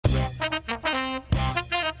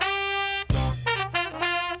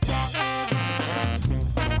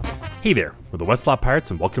Hey there, we're the Westlot Pirates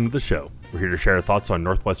and welcome to the show. We're here to share our thoughts on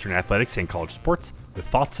Northwestern athletics and college sports with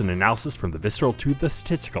thoughts and analysis from the visceral to the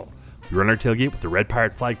statistical. We run our tailgate with the red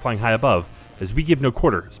pirate flag flying high above as we give no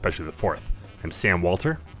quarter, especially the fourth. I'm Sam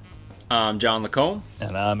Walter. I'm John Lacombe.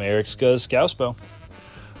 And I'm Eric Scousbo.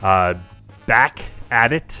 Back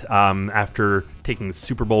at it after taking the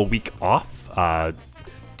Super Bowl week off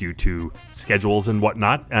due to schedules and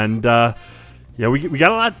whatnot. And we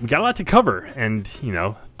got a lot to cover. And,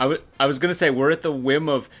 I was going to say,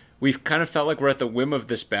 we've kind of felt like we're at the whim of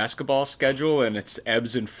this basketball schedule and its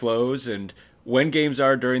ebbs and flows and when games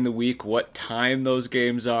are during the week, what time those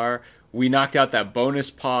games are. We knocked out that bonus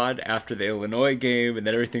pod after the Illinois game and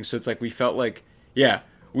then everything. So it's like we felt like,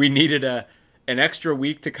 we needed an extra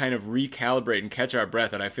week to kind of recalibrate and catch our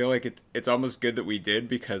breath. And I feel like it's almost good that we did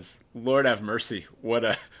because Lord have mercy, what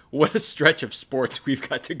a stretch of sports we've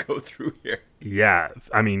got to go through here. Yeah,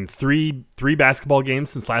 I mean, three basketball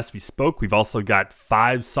games since last we spoke. We've also got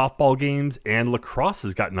 5 softball games, and Lacrosse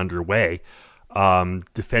has gotten underway,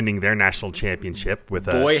 defending their national championship with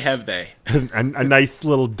have they a nice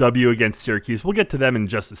little W against Syracuse. We'll get to them in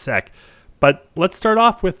just a sec, but let's start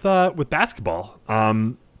off with basketball.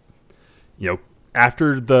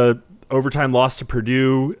 After the overtime loss to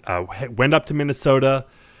Purdue, went up to Minnesota,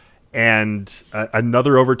 and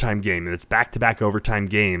another overtime game, and it's back-to-back overtime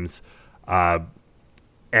games.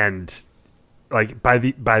 And like by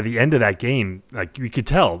the end of that game, like you could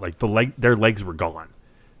tell, like their legs were gone,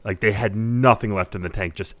 like they had nothing left in the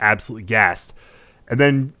tank, just absolutely gassed. And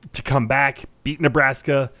then to come back, beat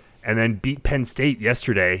Nebraska, and then beat Penn State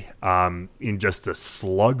yesterday in just a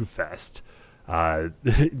slugfest.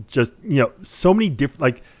 Just so many different.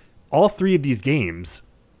 Like all 3 of these games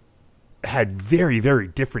had very, very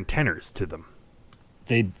different tenors to them.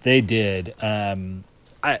 They did.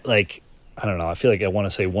 I don't know. I feel like I want to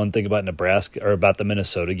say one thing about Nebraska or about the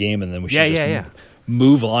Minnesota game, and then we should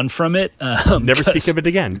move on from it. Never speak of it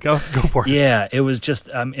again. Go for it. Yeah, it was just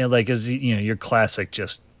as your classic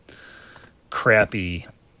just crappy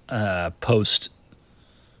post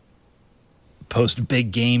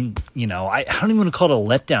big game. I don't even want to call it a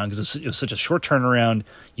letdown because it was such a short turnaround.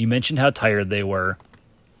 You mentioned how tired they were,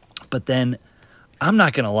 but then I'm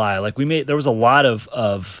not gonna lie. Like there was a lot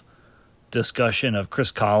of discussion of Chris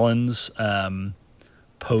Collins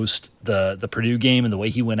post the Purdue game and the way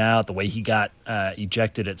he went out, the way he got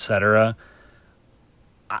ejected, etc.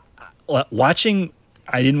 I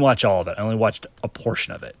didn't watch all of it. I only watched a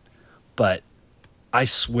portion of it, but I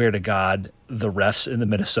swear to God, the refs in the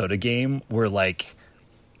Minnesota game were like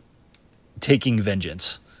taking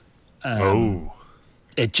vengeance.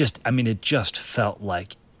 It just felt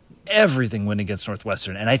like everything went against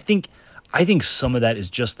Northwestern, and I think some of that is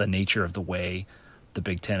just the nature of the way the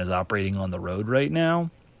Big Ten is operating on the road right now.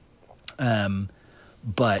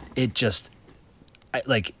 But it just,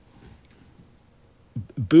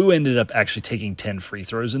 Boo ended up actually taking 10 free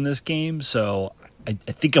throws in this game, so I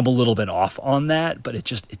think I'm a little bit off on that. But it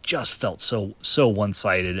just felt so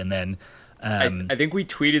one-sided, and then. I think we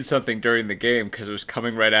tweeted something during the game because it was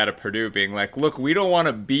coming right out of Purdue being like, look, we don't want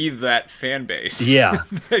to be that fan base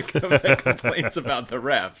that complains about the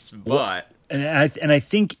refs. But I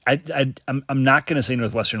think I'm not going to say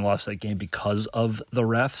Northwestern lost that game because of the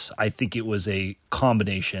refs. I think it was a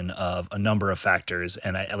combination of a number of factors,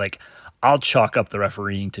 and I'll chalk up the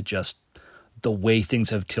refereeing to just the way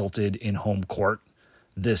things have tilted in home court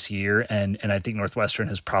this year, and I think Northwestern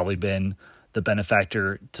has probably been the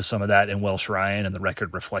benefactor to some of that in Welsh Ryan, and the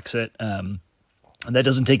record reflects it. And that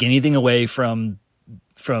doesn't take anything away from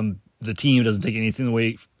the team. Doesn't take anything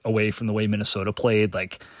away from the way Minnesota played.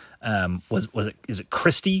 Is it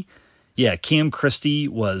Christie? Yeah, Cam Christie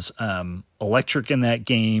was electric in that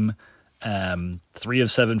game. 3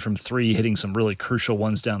 of 7 from 3, hitting some really crucial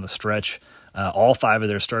ones down the stretch. All 5 of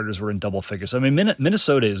their starters were in double figures. I mean,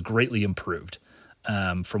 Minnesota is greatly improved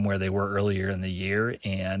from where they were earlier in the year,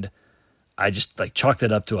 and I just chalked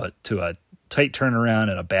it up to a tight turnaround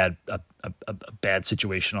and a bad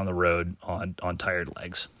situation on the road on tired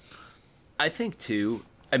legs. I think too.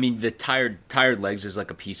 I mean, the tired legs is like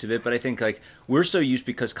a piece of it, but I think we're so used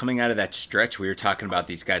because coming out of that stretch, we were talking about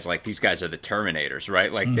these guys are the Terminators,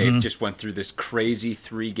 right? Like they've just went through this crazy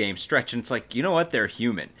 3-game stretch, and it's like, you know what? They're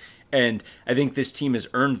human. And I think this team has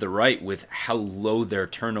earned the right with how low their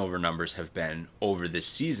turnover numbers have been over this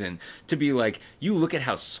season to be like, you look at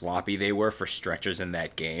how sloppy they were for stretches in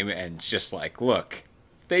that game and just look,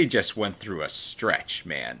 they just went through a stretch,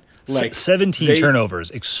 man. 17 turnovers,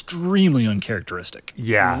 extremely uncharacteristic.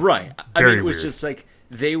 Yeah. Right. I mean, it was weird. just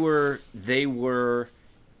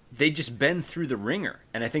they just been through the ringer.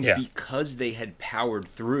 And I think because they had powered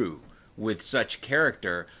through with such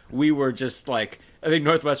character, we were just like, I think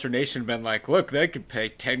Northwestern Nation been like, look, they could play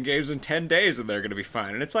 10 games in 10 days and they're going to be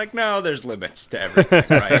fine. And it's like, no, there's limits to everything,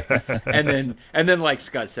 right? and then like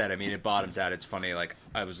Scott said, I mean, it bottoms out. It's funny. Like,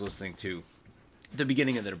 I was listening to the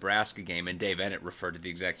beginning of the Nebraska game, and Dave Ennett referred to the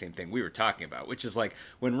exact same thing we were talking about, which is like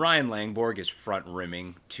when Ryan Langborg is front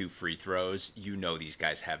rimming 2 free throws, you know these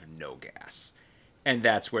guys have no gas. And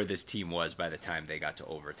that's where this team was by the time they got to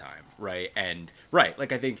overtime, right? And, right,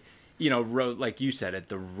 like I think, road, like you said, at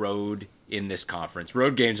the road games in this conference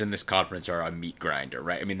are a meat grinder,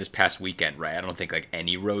 right? I mean, this past weekend, right? I don't think like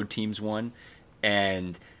any road teams won.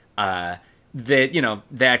 And that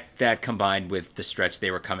combined with the stretch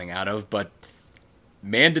they were coming out of, but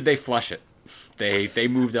man, did they flush it. They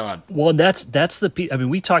moved on. Well, that's the. I mean,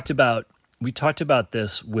 we talked about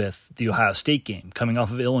this with the Ohio State game coming off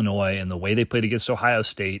of Illinois and the way they played against Ohio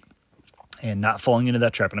State and not falling into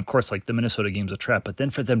that trap. And of course, like the Minnesota game's a trap, but then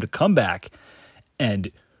for them to come back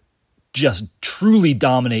and just truly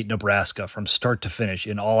dominate Nebraska from start to finish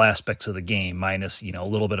in all aspects of the game, minus, a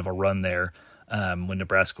little bit of a run there when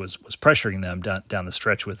Nebraska was pressuring them down the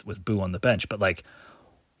stretch with Boo on the bench. But like,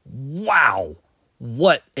 wow,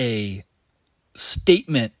 what a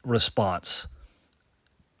statement response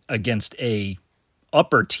against a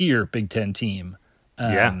upper tier Big Ten team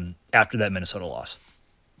after that Minnesota loss.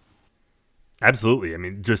 Absolutely. I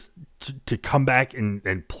mean, just to come back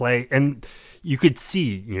and play, and you could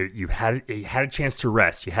see you had a chance to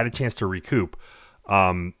rest, you had a chance to recoup,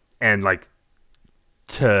 and like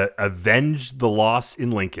to avenge the loss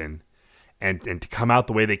in Lincoln, and to come out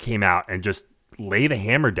the way they came out and just lay the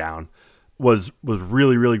hammer down was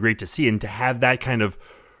really, really great to see, and to have that kind of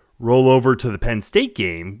roll over to the Penn State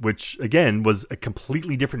game, which again was a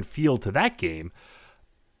completely different feel to that game.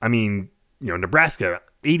 I mean, Nebraska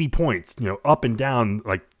 80 points, up and down,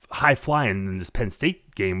 like high flying in this Penn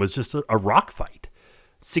State game was just a rock fight.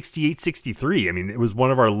 68-63. I mean, it was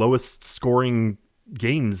one of our lowest scoring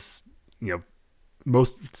games,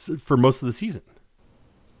 most of the season.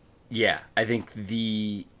 Yeah, I think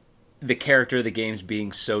the character of the games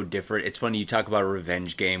being so different. It's funny you talk about a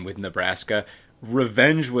revenge game with Nebraska.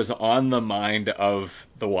 Revenge was on the mind of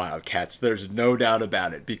the Wildcats. There's no doubt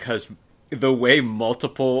about it, because the way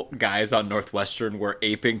multiple guys on Northwestern were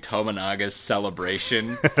aping Tominaga's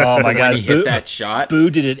celebration. Oh my God! When he hit that shot. Boo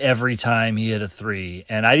did it every time he hit a 3,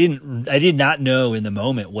 and I did not know in the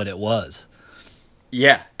moment what it was.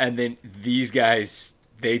 Yeah, and then these guys,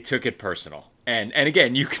 they took it personal. And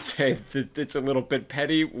again, you could say that it's a little bit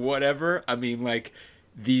petty, whatever. I mean, like,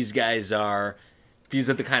 these are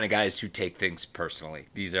the kind of guys who take things personally.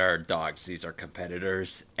 These are dogs. These are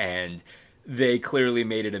competitors. And they clearly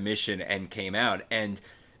made it a mission and came out. And,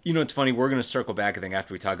 it's funny. We're going to circle back, I think,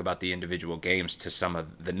 after we talk about the individual games, to some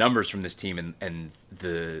of the numbers from this team and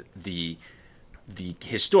the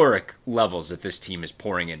historic levels that this team is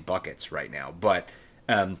pouring in buckets right now. But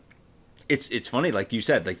it's funny, like you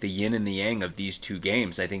said, like the yin and the yang of these two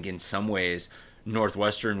games. I think in some ways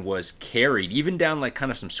Northwestern was carried, even down like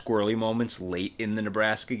kind of some squirrely moments late in the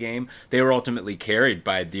Nebraska game. They were ultimately carried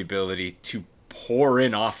by the ability to pour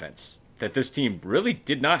in offense that this team really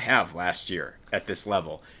did not have last year at this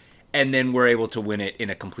level. And then were able to win it in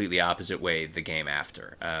a completely opposite way the game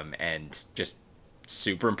after. And just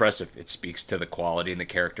super impressive. It speaks to the quality and the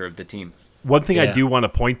character of the team. One thing I do want to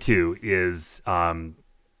point to is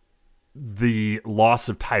the loss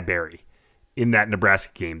of Ty Berry in that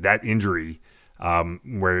Nebraska game, that injury,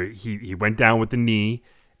 where he went down with the knee,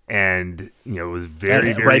 and it was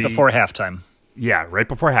very right before halftime. Yeah, right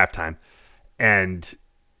before halftime, and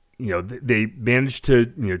they managed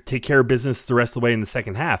to take care of business the rest of the way in the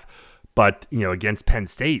second half. But against Penn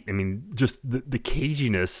State, I mean, just the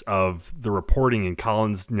caginess of the reporting and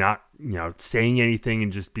Collins not saying anything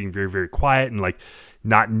and just being very, very quiet and like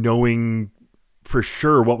not knowing for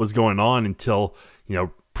sure what was going on until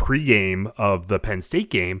pregame of the Penn State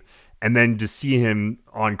game, and then to see him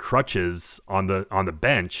on crutches on the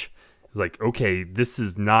bench, it's like, okay, this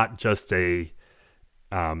is not just a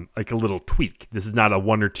like a little tweak. This is not a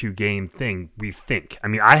 1 or 2 game thing, we think. I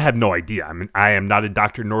mean, I have no idea. I mean, I am not a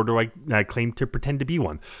doctor, nor do I claim to pretend to be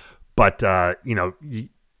one. But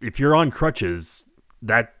if you're on crutches,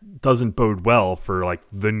 that doesn't bode well for like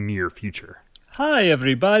the near future. Hi,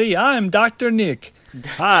 everybody. I'm Dr. Nick.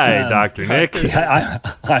 Hi, Dr. Nick. Yeah,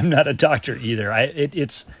 I'm not a doctor either.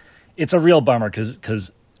 It's a real bummer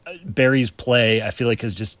because Barry's play, I feel like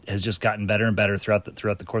has just gotten better and better throughout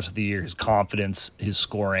the course of the year. His confidence, his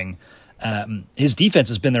scoring, his defense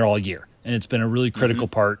has been there all year, and it's been a really critical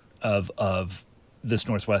part of this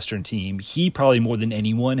Northwestern team. He probably more than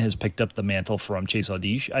anyone has picked up the mantle from Chase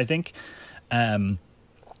Audiche, I think.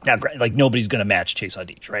 Now, like, nobody's going to match Chase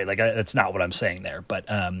Audige, right? Like, that's not what I'm saying there. But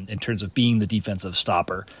in terms of being the defensive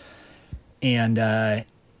stopper, and I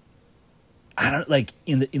don't like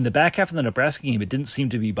in the back half of the Nebraska game, it didn't seem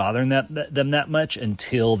to be bothering them that much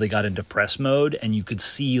until they got into press mode, and you could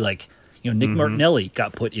see, like, Nick Martinelli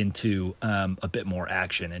got put into a bit more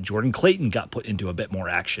action, and Jordan Clayton got put into a bit more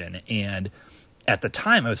action. And at the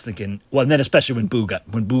time, I was thinking, well, and then especially when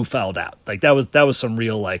Boo fouled out, like that was some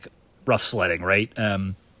real, like, rough sledding, right?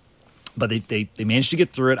 But they managed to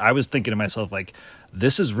get through it. I was thinking to myself, like,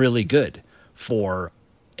 this is really good for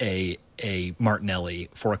a Martinelli,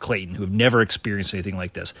 for a Clayton, who have never experienced anything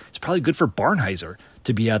like this. It's probably good for Barnhizer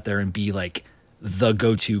to be out there and be, like, the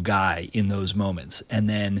go-to guy in those moments. And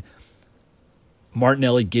then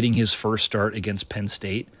Martinelli getting his first start against Penn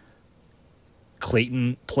State,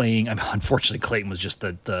 Clayton playing. I mean, unfortunately, Clayton was just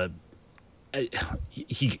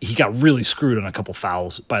he got really screwed on a couple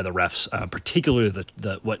fouls by the refs, particularly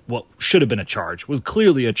the what should have been a charge was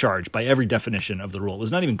clearly a charge by every definition of the rule. It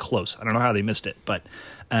was not even close. I don't know how they missed it, but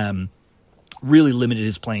really limited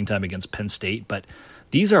his playing time against Penn State. But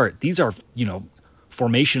these are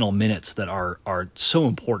formational minutes that are so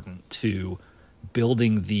important to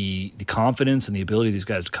building the confidence and the ability of these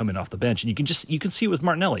guys to come in off the bench. And you can see it with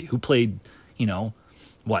Martinelli, who played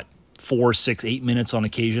 4, 6, 8 minutes on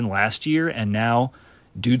occasion last year, and now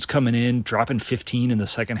dude's coming in, dropping 15 in the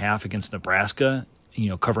second half against Nebraska,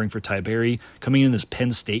 covering for Ty Berry, coming in this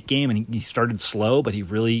Penn State game, and he started slow, but he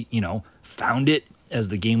really, found it as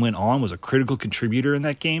the game went on, was a critical contributor in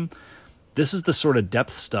that game. This is the sort of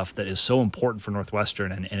depth stuff that is so important for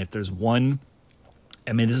Northwestern, and if there's one,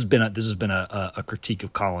 I mean, this has been a critique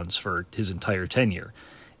of Collins for his entire tenure,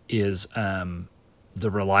 is the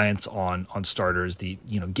reliance on starters,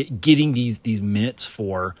 getting these minutes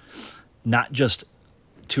for not just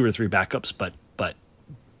 2 or 3 backups, but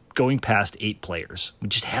going past 8 players. We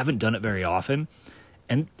just haven't done it very often,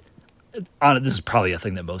 and this is probably a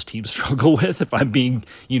thing that most teams struggle with, if I'm being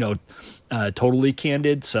totally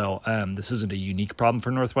candid. So this isn't a unique problem for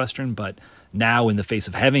Northwestern, but now in the face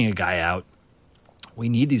of having a guy out, we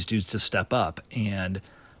need these dudes to step up, and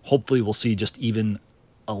hopefully we'll see just even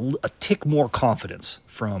a tick more confidence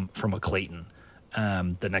from a Clayton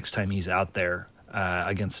the next time he's out there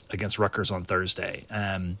against Rutgers on Thursday,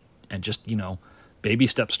 and just baby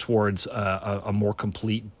steps towards a more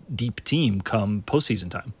complete, deep team come postseason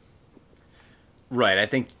time. Right, I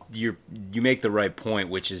think you make the right point,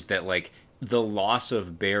 which is that, like, the loss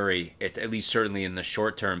of Berry, at least certainly in the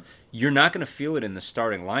short term, you're not going to feel it in the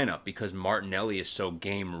starting lineup because Martinelli is so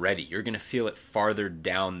game ready. You're going to feel it farther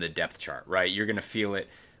down the depth chart, right? You're going to feel it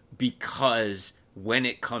because when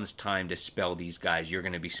it comes time to spell these guys, you're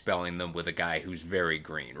going to be spelling them with a guy who's very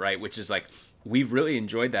green, right? Which is like, we've really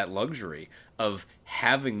enjoyed that luxury of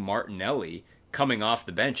having Martinelli coming off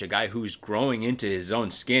the bench, a guy who's growing into his own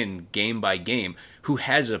skin game by game, who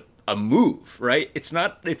has a move, right? It's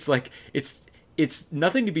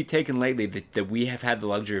nothing to be taken lightly that we have had the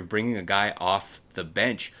luxury of bringing a guy off the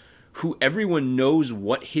bench who everyone knows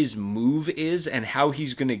what his move is and how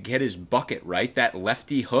he's going to get his bucket, right? That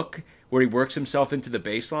lefty hook where he works himself into the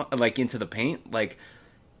baseline, like into the paint. Like,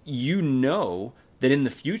 that in the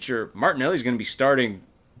future, Martinelli's going to be starting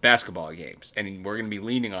basketball games, and we're going to be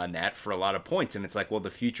leaning on that for a lot of points. And it's like, well, the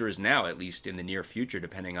future is now, at least in the near future,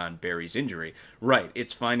 depending on Berry's injury. Right,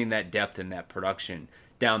 it's finding that depth and that production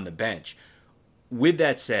down the bench. With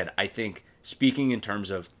that said, I think, speaking in terms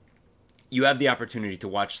of, you have the opportunity to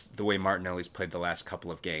watch the way Martinelli's played the last couple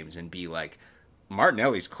of games and be like,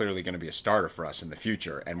 Martinelli's clearly going to be a starter for us in the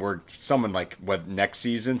future, and we're someone like, what, next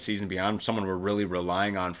season beyond, someone we're really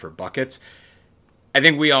relying on for buckets. I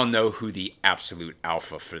think we all know who the absolute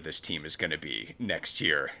alpha for this team is going to be next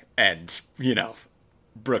year. And,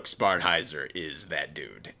 Brooks Barnhizer is that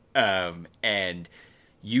dude. And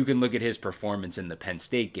you can look at his performance in the Penn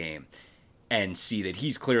State game and see that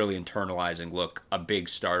he's clearly internalizing, look, a big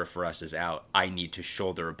starter for us is out. I need to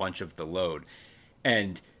shoulder a bunch of the load.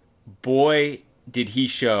 And boy, did he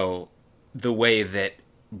show the way that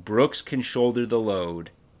Brooks can shoulder the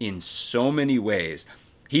load in so many ways.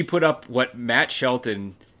 He put up what Matt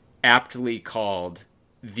Shelton aptly called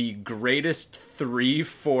the greatest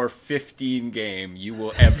 3-for-15 game you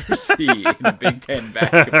will ever see in a Big Ten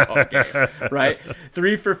basketball game, right?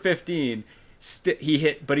 3 for 15.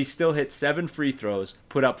 He still hit 7 free throws,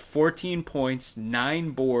 put up 14 points,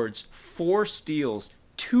 9 boards, 4 steals,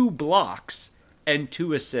 2 blocks, and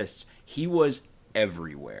 2 assists. He was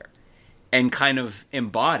everywhere, and kind of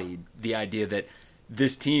embodied the idea that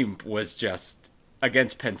this team was just,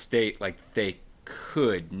 against Penn State, like, they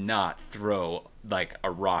could not throw like a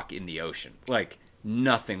rock in the ocean. Like,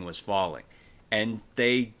 nothing was falling. and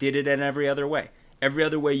they did it in every other way. Every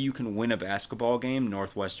other way you can win a basketball game,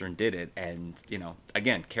 Northwestern did it. And,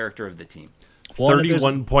 again, character of the team.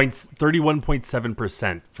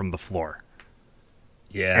 31.7% from the floor.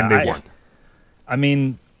 Yeah. And they won. I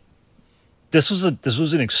mean, this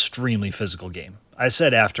was an extremely physical game. I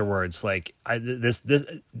said afterwards, like,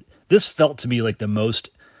 this felt to me like the most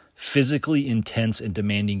physically intense and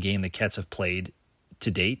demanding game the Cats have played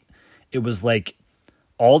to date. It was like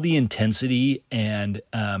all the intensity and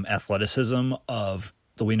athleticism of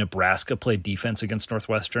the way Nebraska played defense against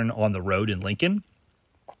Northwestern on the road in Lincoln,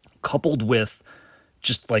 coupled with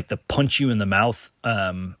just like the punch you in the mouth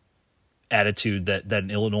attitude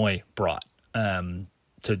that Illinois brought to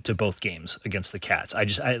both games against the Cats.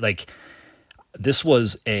 This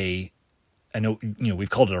was I know we've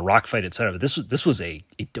called it a rock fight, et cetera, but this was a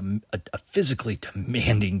physically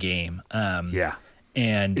demanding game. Yeah.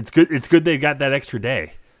 And it's good they got that extra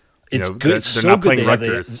day. It's good. It's so good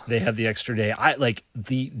they have the extra day. I like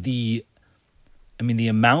the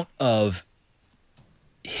amount of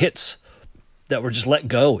hits that were just let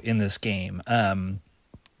go in this game.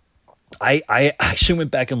 I actually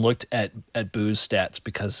went back and looked at Boo's stats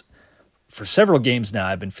because for several games now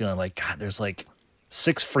I've been feeling like, God, there's like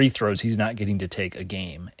 6 free throws he's not getting to take a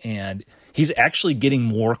game, and he's actually getting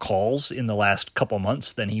more calls in the last couple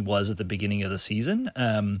months than he was at the beginning of the season,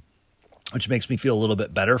 which makes me feel a little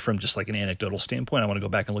bit better from just like an anecdotal standpoint. I want to go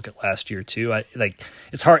back and look at last year too.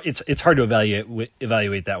 It's hard to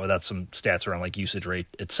evaluate that without some stats around like usage rate,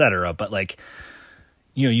 et cetera. But like,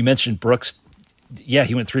 you mentioned Brooks. Yeah,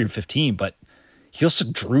 he went 3 of 15, but he also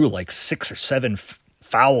drew like 6 or 7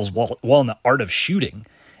 fouls while in the art of shooting.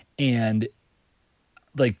 And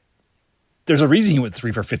like, there's a reason he went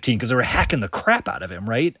 3 for 15 because they were hacking the crap out of him,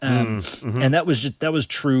 right? And that was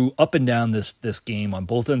true up and down this game on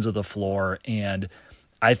both ends of the floor. And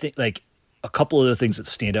I think like a couple of the things that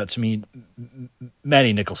stand out to me,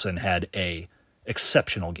 Matty Nicholson had a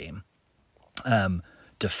exceptional game.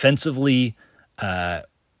 Defensively,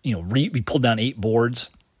 we pulled down 8 boards,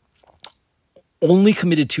 only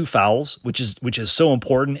committed 2 fouls, which is so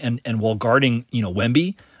important. And while guarding,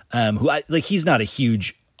 Wemby, who he's not a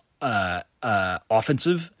huge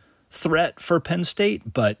offensive threat for Penn State,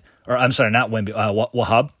 not Wemby,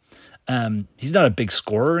 Wahab. He's not a big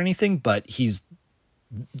scorer or anything, but he's,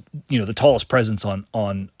 the tallest presence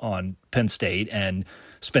on Penn State and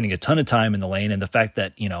spending a ton of time in the lane. And the fact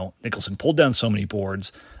that, Nicholson pulled down so many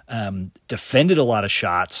boards, defended a lot of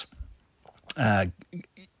shots,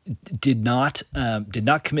 did not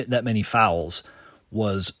commit that many fouls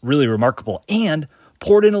was really remarkable, and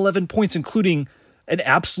poured in 11 points, including an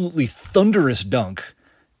absolutely thunderous dunk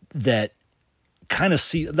that kind of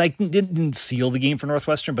didn't seal the game for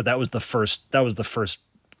Northwestern, but that was the first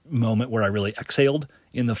moment where I really exhaled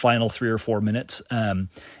in the final 3 or 4 minutes. And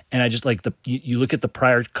I just like you look at the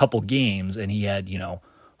prior couple games and he had,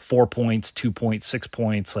 4 points, 2 points, 6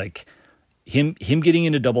 points. Like him getting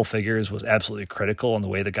into double figures was absolutely critical, and the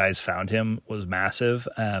way the guys found him was massive.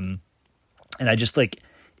 And I just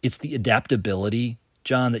it's the adaptability,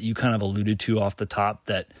 John, that you kind of alluded to off the top,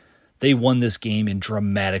 that they won this game in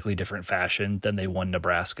dramatically different fashion than they won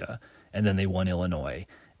Nebraska, and then they won Illinois,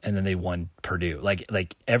 and then they won Purdue.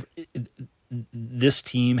 This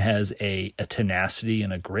team has a tenacity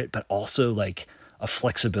and a grit, but also like a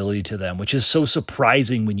flexibility to them, which is so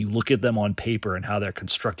surprising when you look at them on paper and how they're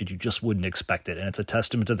constructed. You just wouldn't expect it. And it's a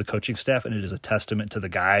testament to the coaching staff, and it is a testament to the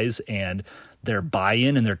guys and their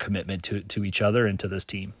buy-in and their commitment to each other and to this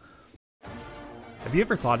team. Have you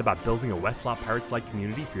ever thought about building a Westlaw Pirates-like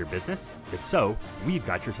community for your business? If so, we've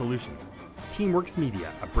got your solution. Teamworks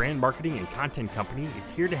Media, a brand marketing and content company, is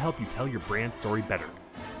here to help you tell your brand story better.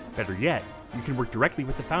 Better yet, you can work directly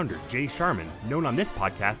with the founder, Jay Sharman, known on this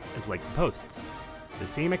podcast as Like the Posts. The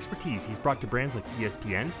same expertise he's brought to brands like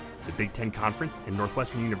ESPN, the Big Ten Conference, and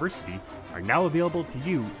Northwestern University are now available to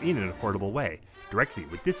you in an affordable way, directly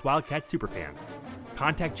with this Wildcat superfan.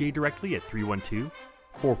 Contact Jay directly at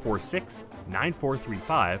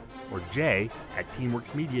 312-446-9435 or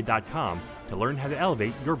jay@teamworksmedia.com to learn how to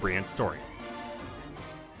elevate your brand story.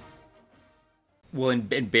 Well,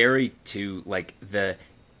 and Barry too,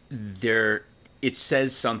 it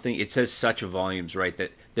says something. It says such volumes, right?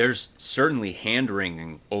 That there's certainly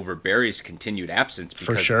hand-wringing over Barry's continued absence because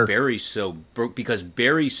For sure. Barry's so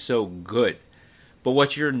good. But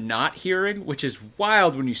what you're not hearing, which is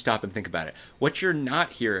wild when you stop and think about it, what you're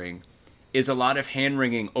not hearing is a lot of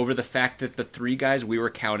hand-wringing over the fact that the 3 guys we were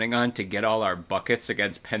counting on to get all our buckets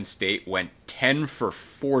against Penn State went 10 for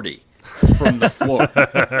 40 from the floor.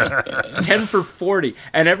 10 for 40.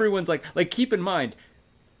 And everyone's like keep in mind,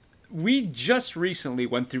 we just recently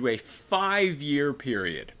went through a 5-year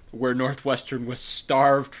period where Northwestern was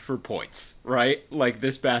starved for points, right? Like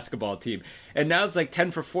this basketball team. And now it's like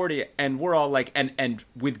 10 for 40, and we're all like, and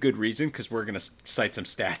with good reason, because we're going to cite some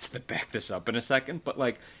stats that back this up in a second, but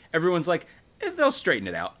like everyone's like, they'll straighten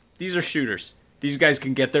it out. These are shooters. These guys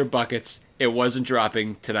can get their buckets. It wasn't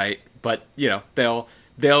dropping tonight, but you know,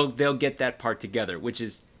 they'll get that part together, which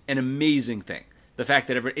is an amazing thing. The fact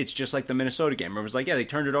that it's just like the Minnesota game. Everyone's like, yeah, they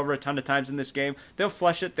turned it over a ton of times in this game. They'll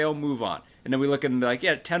flush it. They'll move on. And then we look at them and be like,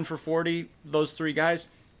 yeah, 10 for 40, those three guys,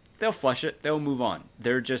 they'll flush it. They'll move on.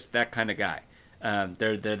 They're just that kind of guy.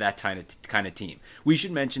 They're that kind of team. We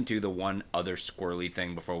should mention, too, the one other squirrely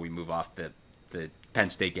thing before we move off the Penn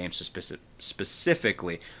State game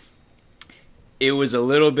specifically. It was a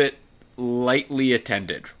little bit lightly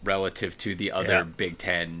attended relative to the other Big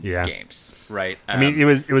Ten games, right? I mean,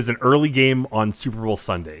 it was an early game on Super Bowl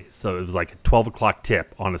Sunday, so it was like a 12 o'clock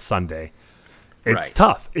tip on a Sunday. It's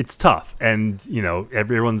tough. It's tough, and you know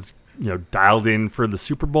everyone's dialed in for the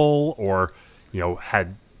Super Bowl, or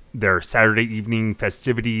had their Saturday evening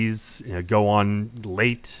festivities go on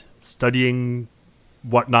late, studying,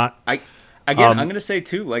 whatnot. I'm going to say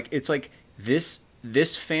too, like it's like this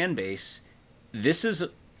fan base. This is.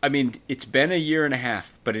 I mean, it's been a year and a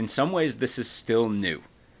half, but in some ways this is still new.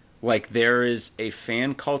 Like there is a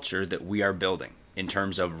fan culture that we are building in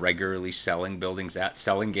terms of regularly selling games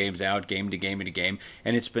out, game to game to game,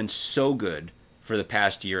 and it's been so good for the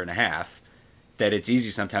past year and a half that it's easy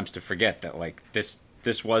sometimes to forget that like this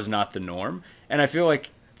was not the norm. And I feel like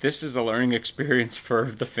this is a learning experience for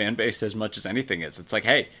the fan base as much as anything is. It's like,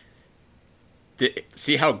 hey,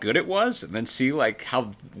 see how good it was, and then see like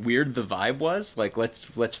how weird the vibe was. Like let's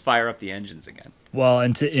fire up the engines again. Well,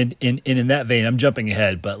 and in that vein, I'm jumping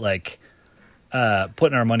ahead, but like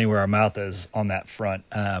putting our money where our mouth is on that front.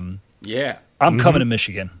 I'm coming to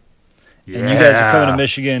Michigan, and you guys are coming to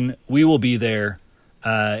Michigan. We will be there.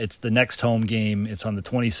 It's the next home game. It's on the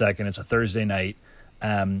 22nd. It's a Thursday night.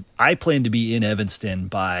 I plan to be in Evanston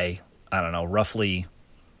by roughly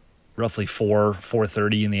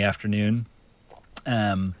 4:30 in the afternoon.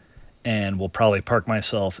 And we'll probably park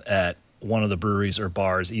myself at one of the breweries or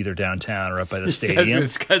bars, either downtown or up by the stadium.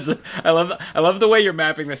 Because I love the way you're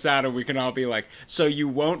mapping this out, and we can all be like, so you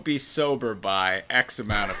won't be sober by X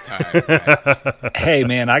amount of time. Right? Hey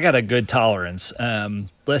man, I got a good tolerance.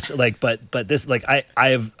 Let's but this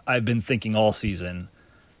I've been thinking all season.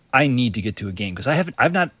 I need to get to a game because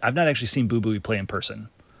I've not actually seen Boo Booey play in person.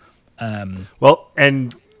 Well,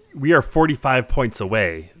 and we are 45 points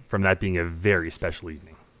away from that being a very special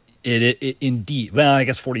evening. It indeed. Well, I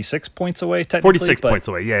guess 46 points away technically. 46 points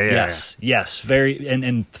away. Yeah. Yes. Very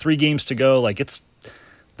and 3 games to go. Like it's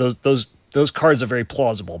those cards are very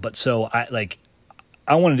plausible. But so I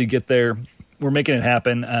wanted to get there. We're making it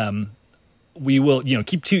happen. We will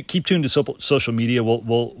keep tuned to social media.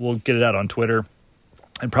 We'll get it out on Twitter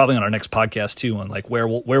and probably on our next podcast too on like where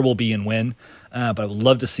we'll be and when. But I would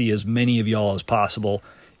love to see as many of y'all as possible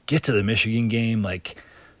get to the Michigan game. Like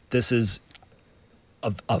this is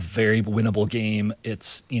a very winnable game.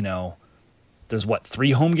 It's, there's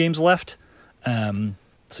 3 home games left. So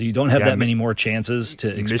you don't have that many more chances to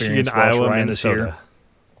experience Michigan, Welsh Iowa, Ryan Minnesota. this year.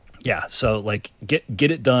 Yeah. So like get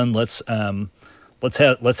it done. Let's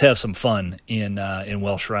have some fun in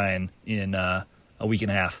Welsh Ryan in a week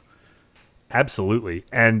and a half. Absolutely.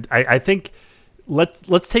 And I think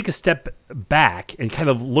let's take a step back and kind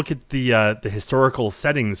of look at the historical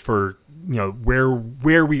settings for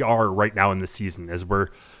where we are right now in the season, as we're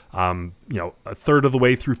a third of the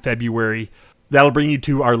way through February. That'll bring you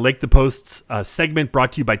to our Lake the Posts segment,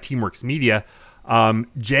 brought to you by Teamworks Media.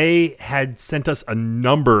 Jay had sent us a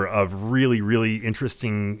number of really, really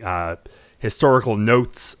interesting historical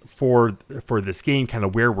notes for this game, kind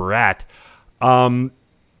of where we're at. You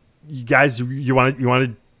guys, you want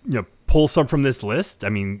to pull some from this list? I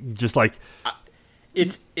mean, just like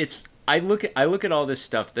it's. I look at all this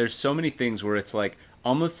stuff. There's so many things where it's like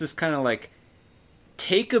almost this kind of like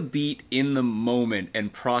take a beat in the moment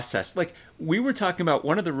and process. Like we were talking about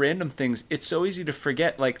one of the random things. It's so easy to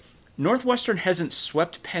forget. Like Northwestern hasn't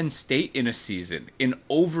swept Penn State in a season in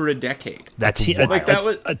over a decade. That's that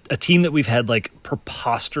was a team that we've had like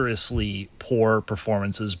preposterously poor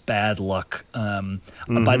performances, bad luck.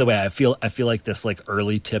 By the way, I feel like this like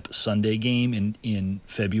early tip Sunday game in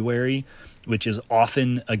February, which is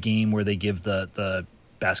often a game where they give the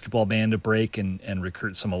basketball band a break and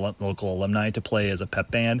recruit some local alumni to play as a pep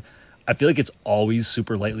band. I feel like it's always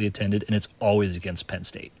super lightly attended, and it's always against Penn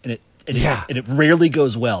State, and it rarely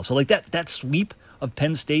goes well. So like that sweep of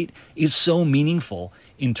Penn State is so meaningful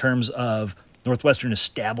in terms of Northwestern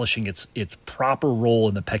establishing its proper role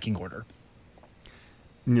in the pecking order.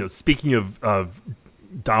 Speaking of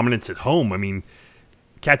dominance at home, I mean,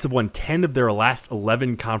 Cats have won 10 of their last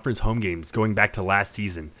 11 conference home games going back to last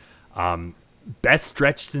season. Best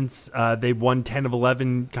stretch since they've won 10 of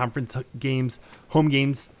 11 conference home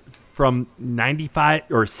games from 95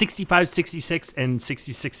 or 65-66 and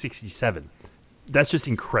 66-67. That's just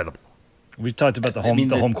incredible. We've talked about the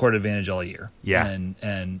home court advantage all year. Yeah.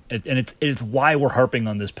 And it's why we're harping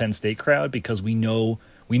on this Penn State crowd, because we know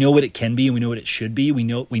what it can be and we know what it should be. We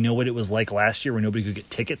know what it was like last year where nobody could get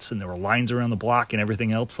tickets and there were lines around the block and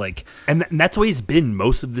everything else. And that's the way it's been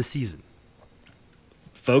most of the season.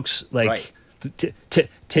 Folks,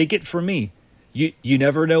 take it from me. You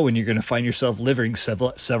never know when you're going to find yourself living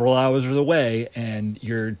several hours away and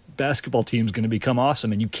your basketball team's going to become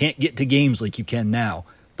awesome and you can't get to games like you can now.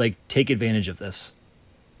 Take advantage of this.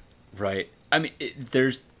 Right. I mean,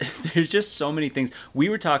 there's just so many things. We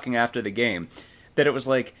were talking after the game that it was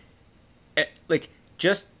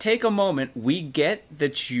just take a moment. We get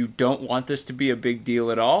that you don't want this to be a big deal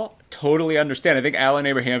at all. Totally understand. I think Alan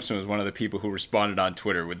Abrahamson was one of the people who responded on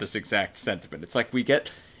Twitter with this exact sentiment. It's we get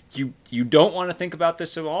you don't want to think about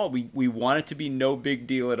this at all. We want it to be no big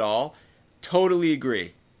deal at all. Totally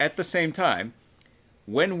agree. At the same time,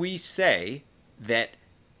 when we say that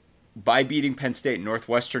by beating Penn State,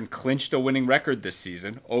 Northwestern clinched a winning record this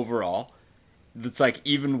season overall, it's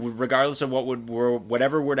even regardless of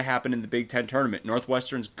whatever were to happen in the Big Ten tournament,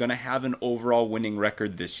 Northwestern's going to have an overall winning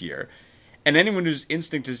record this year. And anyone whose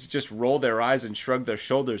instinct is just roll their eyes and shrug their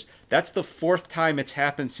shoulders, that's the fourth time it's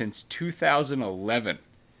happened since 2011.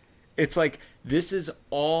 It's this is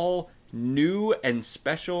all new and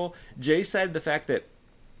special. Jay said the fact that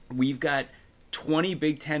we've got 20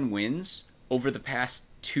 Big Ten wins over the past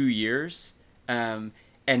 2 years, and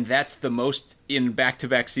that's the most in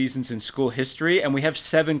back-to-back seasons in school history, and we have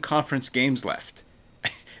 7 conference games left.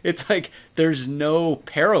 It's there's no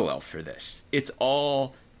parallel for this. It's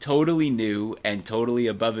all totally new and totally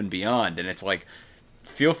above and beyond, and it's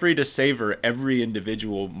feel free to savor every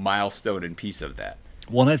individual milestone and piece of that.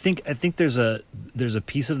 Well, and I think there's a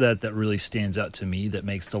piece of that really stands out to me that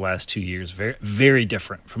makes the last 2 years very, very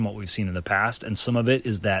different from what we've seen in the past, and some of it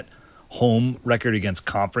is that home record against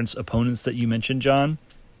conference opponents that you mentioned, John.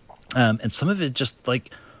 And some of it just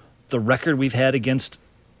the record we've had against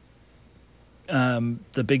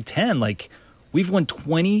the Big Ten. We've won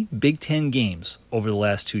 20 Big Ten games over the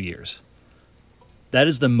last 2 years. That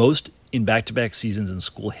is the most in back-to-back seasons in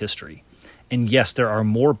school history. And yes, there are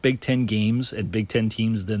more Big Ten games and Big Ten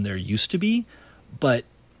teams than there used to be, but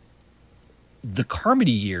the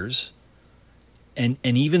Carmody years and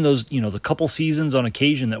even those, the couple seasons on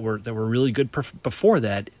occasion that were really good before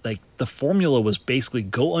that, the formula was basically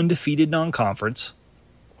go undefeated non-conference,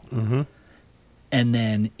 mm-hmm. and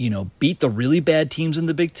then beat the really bad teams in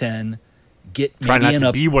the Big Ten, try not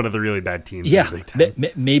to be one of the really bad teams. Yeah, in the Big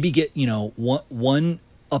Ten. Maybe get one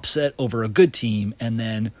upset over a good team, and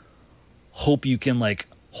then hope you can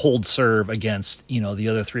hold serve against the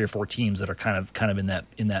other 3 or 4 teams that are kind of in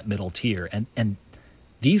that middle tier, and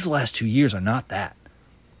these last 2 years are not that.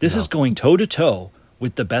 This is going toe-to-toe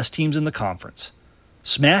with the best teams in the conference,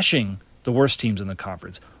 smashing the worst teams in the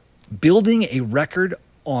conference, building a record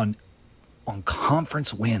on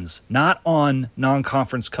conference wins, not on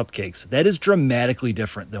non-conference cupcakes. That is dramatically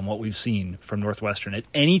different than what we've seen from Northwestern at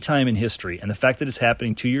any time in history. And the fact that it's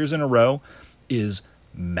happening 2 years in a row is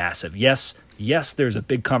massive. Yes, there's a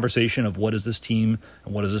big conversation of what does this team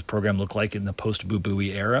and what does this program look like in the post-Boo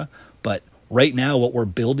Buie era, but right now, what we're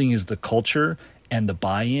building is the culture and the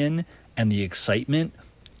buy-in and the excitement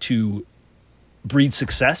to breed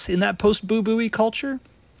success in that post-Boo Buie culture.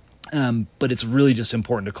 But it's really just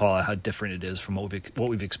important to call out how different it is from what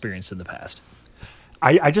we've experienced in the past.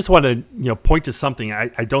 I just want to point to something.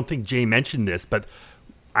 I don't think Jay mentioned this, but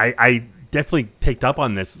I definitely picked up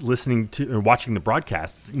on this listening to or watching the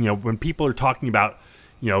broadcasts. When people are talking about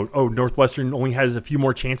Northwestern only has a few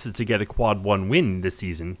more chances to get a quad 1 win this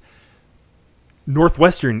season.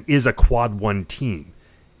 Northwestern is a quad 1 team.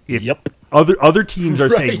 Yep. Other teams are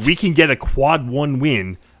saying we can get a quad 1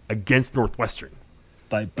 win against Northwestern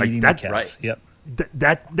by beating the Cats. Right. Yep.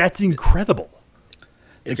 That's incredible.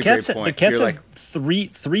 The Cats have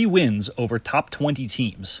three wins over top 20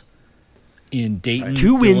 teams in Dayton,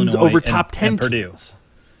 2 wins Illinois, over top 10 and Purdue. teams.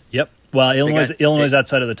 Yep. Well, Illinois is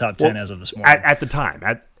outside of the top 10 as of this morning. At the time,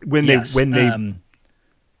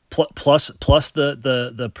 plus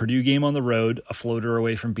the Purdue game on the road, a floater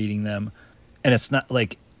away from beating them, and it's not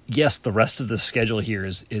yes, the rest of the schedule here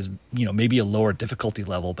is maybe a lower difficulty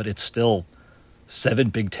level, but it's still 7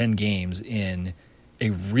 Big Ten games in a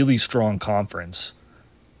really strong conference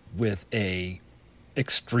with a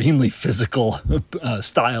extremely physical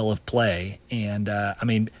style of play. And I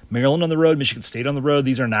mean, Maryland on the road, Michigan State on the road,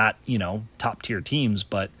 these are not, top tier teams,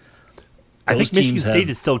 but I think Michigan State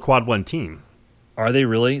is still a quad 1 team. Are they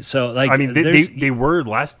really? So like, I mean, they were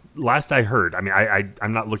last I heard. I mean,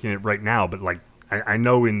 I'm not looking at it right now, but like I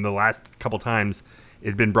know in the last couple times it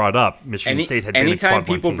had been brought up. Michigan State had been a quad 1 team.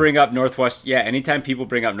 Anytime people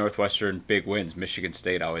bring up Northwestern big wins, Michigan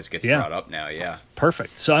State always gets brought up now. Yeah,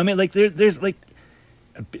 perfect. So I mean, like there's like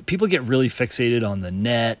people get really fixated on the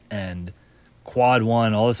net and quad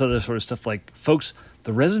 1, all this other sort of stuff. Like, folks,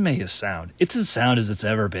 the resume is sound. It's as sound as it's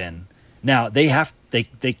ever been. Now they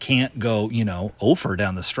can't go, 0-for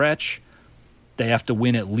down the stretch. They have to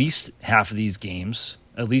win at least half of these games,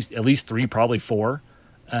 at least 3, probably 4,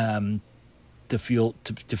 to feel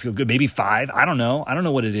good. Maybe 5. I don't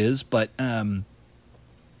know what it is, but don't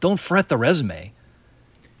fret the resume.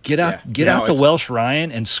 Get out to Welsh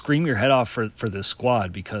Ryan and scream your head off for this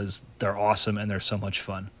squad, because they're awesome and they're so much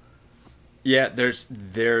fun. Yeah, there's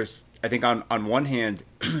I think on one hand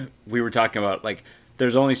we were talking about like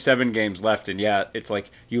there's only 7 games left, and it's like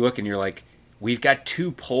you look and you're like, we've got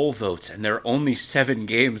 2 poll votes and there are only 7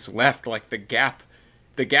 games left. Like the gap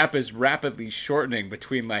is rapidly shortening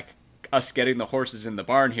between like us getting the horses in the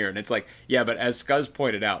barn here. And it's like, yeah, but as Scuzz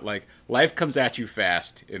pointed out, like life comes at you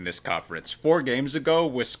fast in this conference. 4 games ago,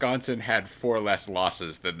 Wisconsin had 4 less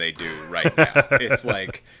losses than they do right now. It's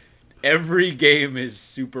like every game is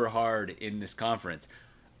super hard in this conference.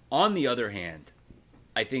 On the other hand,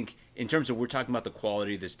 I think in terms of we're talking about the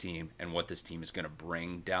quality of this team and what this team is going to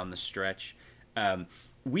bring down the stretch,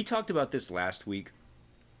 we talked about this last week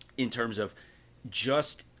in terms of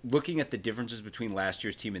just looking at the differences between last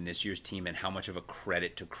year's team and this year's team and how much of a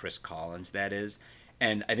credit to Chris Collins that is.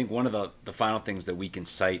 And I think one of the final things that we can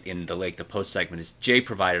cite in the post segment is Jay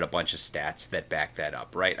provided a bunch of stats that back that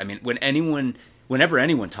up, right? I mean, whenever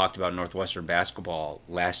anyone talked about Northwestern basketball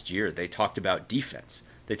last year, they talked about defense.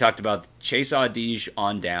 They talked about Chase Audige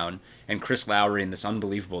on down and Chris Lowry and this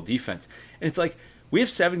unbelievable defense. And it's like, we have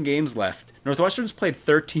 7 games left. Northwestern's played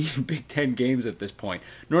 13 Big Ten games at this point.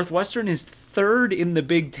 Northwestern is 3rd in the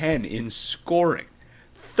Big Ten in scoring.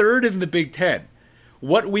 3rd in the Big Ten.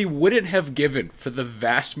 What we wouldn't have given for the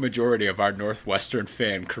vast majority of our Northwestern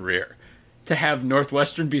fan career to have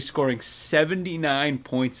Northwestern be scoring 79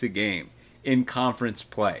 points a game in conference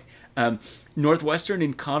play. Northwestern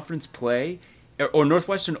in conference play, or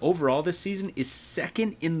Northwestern overall this season, is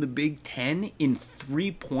 2nd in the Big Ten in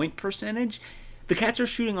 3-point percentage. The Cats are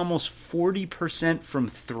shooting almost 40% from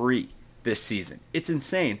 3 this season. It's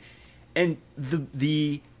insane. And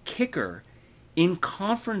the kicker, in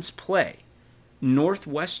conference play,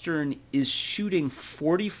 Northwestern is shooting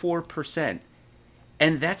 44%,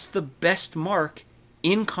 and that's the best mark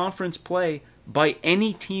in conference play by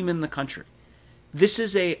any team in the country. This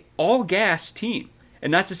is a all-gas team.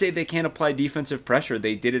 And not to say they can't apply defensive pressure.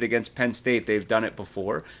 They did it against Penn State. They've done it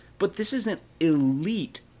before. But this is an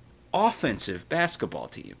elite offensive basketball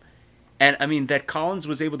team. And, I mean, that Collins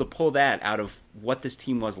was able to pull that out of what this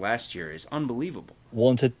team was last year is unbelievable. Well,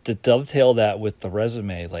 and to dovetail that with the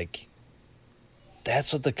resume, like,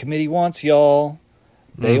 that's what the committee wants, y'all.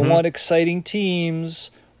 They want exciting teams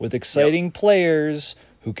with exciting players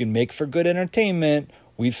who can make for good entertainment.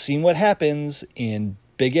 We've seen what happens in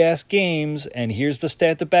big-ass games, and here's the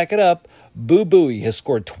stat to back it up. Boo Buie has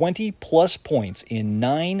scored 20-plus points in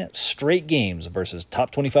 9 straight games versus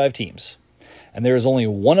top 25 teams. And there is only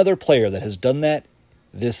one other player that has done that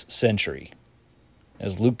this century.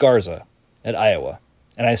 As Luke Garza at Iowa.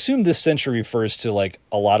 And I assume this century refers to, like,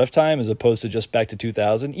 a lot of time as opposed to just back to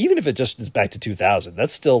 2000. Even if it just is back to 2000,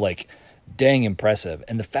 that's still, like, dang impressive.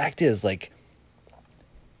 And the fact is, like,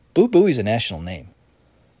 Boo Buie's a national name.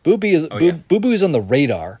 Boo Buie is on the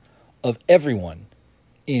radar of everyone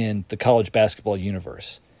in the college basketball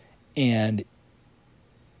universe. And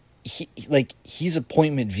he's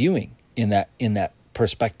appointment viewing in that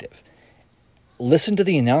perspective. Listen to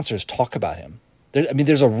the announcers talk about him.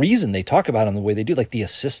 There's a reason they talk about him the way they do. Like the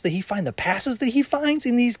assists that he finds, the passes that he finds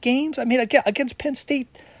in these games. I mean, against Penn State,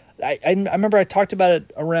 I remember I talked about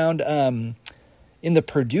it around in the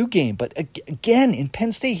Purdue game. But again, in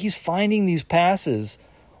Penn State, he's finding these passes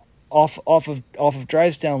off of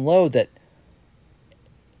drives down low that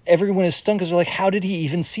everyone is stunned because they're like, how did he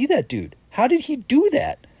even see that dude? How did he do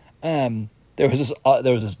that? There was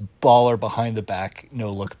this baller behind the back no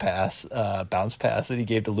look pass, bounce pass that he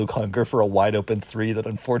gave to Luke Hunger for a wide open 3 that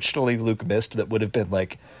unfortunately Luke missed. That would have been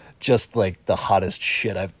just the hottest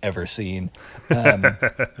shit I've ever seen.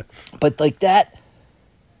 But like that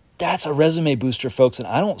that's a resume booster, folks. And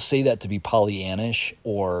I don't say that to be Pollyannish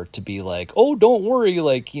or to be like, oh, don't worry,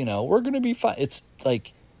 like, we're going to be fine. It's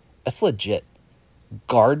like, that's legit.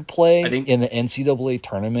 Guard play in the NCAA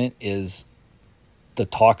tournament is the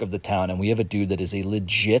talk of the town, and we have a dude that is a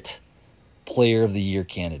legit player of the year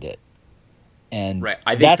candidate. And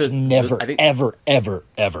that's never,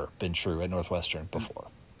 ever been true at Northwestern before.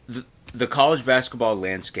 The college basketball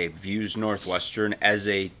landscape views Northwestern as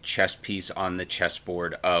a chess piece on the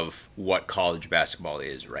chessboard of what college basketball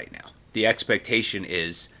is right now. The expectation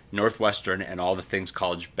is Northwestern and all the things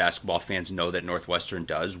college basketball fans know that Northwestern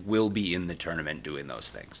does will be in the tournament doing those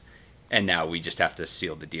things. And now we just have to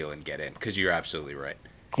seal the deal and get in, because you're absolutely right.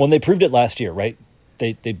 When they proved it last year, right?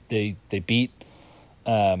 They beat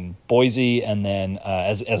Boise, and then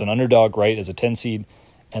as an underdog, right, as a 10 seed,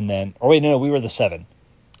 and then we were the 7.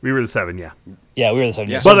 We were the 7, yeah. Yeah, we were the 7.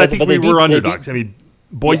 Yeah. But I think we were underdogs. I mean,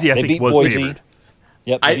 Boise, I think, was Boise. favored.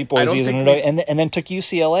 Yep, they beat Boise as an underdog, and then took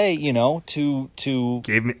UCLA, to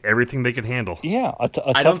gave them everything they could handle. Yeah, a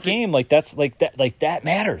tough game that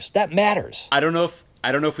matters. That matters. I don't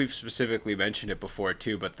know if we've specifically mentioned it before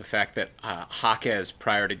too, but the fact that Jaquez,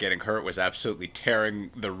 prior to getting hurt, was absolutely tearing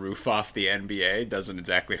the roof off the NBA doesn't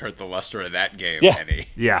exactly hurt the luster of that game any.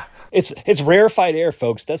 Yeah. It's rarefied air,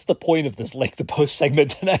 folks. That's the point of this the post segment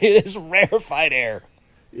tonight. It is rarefied air.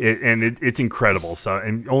 It's incredible. So,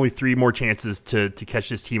 and only 3 more chances to catch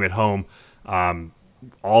this team at home.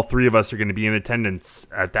 All 3 of us are going to be in attendance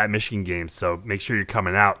at that Michigan game, so make sure you're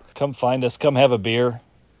coming out. Come find us. Come have a beer.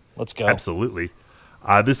 Let's go. Absolutely.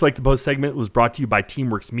 This Like the Post segment was brought to you by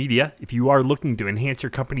Teamworks Media. If you are looking to enhance your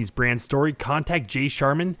company's brand story, contact Jay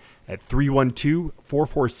Sharman at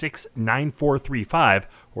 312-446-9435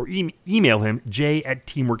 or email him,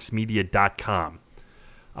 jay@teamworksmedia.com.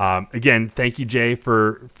 Again, thank you, Jay,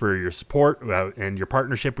 for your support and your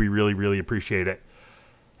partnership. We really, really appreciate it.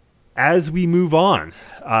 As we move on,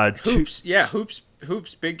 hoops,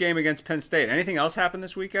 big game against Penn State. Anything else happen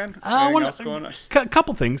this weekend? Anything else going on?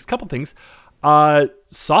 Couple things.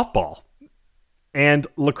 Softball and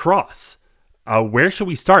lacrosse. Where should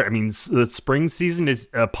we start? I mean, the spring season is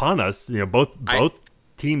upon us. Both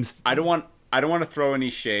teams. I don't want to throw any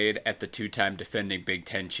shade at the 2-time defending Big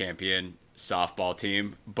Ten champion softball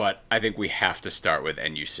team, but I think we have to start with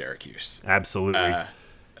NU Syracuse. Absolutely.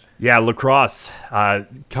 Lacrosse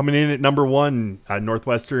coming in at number 1.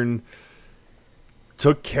 Northwestern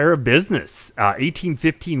took care of business.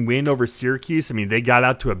 18-15 win over Syracuse. I mean, they got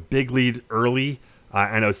out to a big lead early.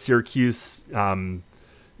 I know Syracuse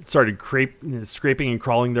started scraping and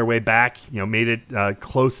crawling their way back. Made it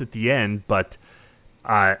close at the end, but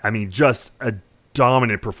just a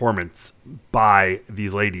dominant performance by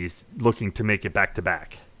these ladies looking to make it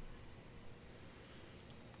back-to-back.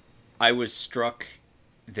 I was struck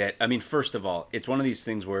that, first of all, it's one of these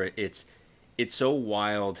things where it's so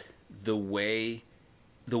wild the way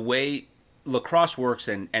lacrosse works,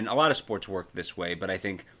 and a lot of sports work this way, but I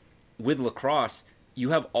think with lacrosse,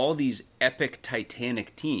 you have all these epic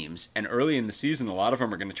Titanic teams, and early in the season, a lot of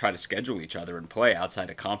them are going to try to schedule each other and play outside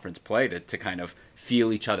of conference play to kind of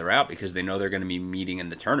feel each other out because they know they're going to be meeting in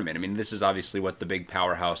the tournament. I mean, this is obviously what the big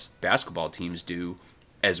powerhouse basketball teams do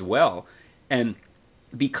as well. And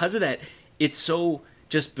because of that, it's so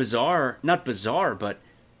just bizarre, not bizarre, but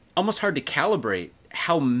almost hard to calibrate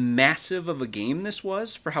how massive of a game this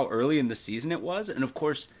was for how early in the season it was. And of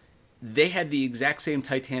course, they had the exact same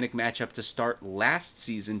Titanic matchup to start last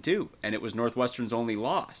season too, and it was Northwestern's only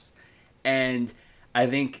loss. And I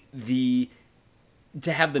think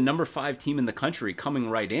to have the number 5 team in the country coming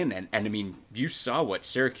right in, and I mean, you saw what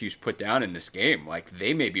Syracuse put down in this game. Like,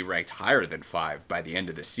 they may be ranked higher than 5 by the end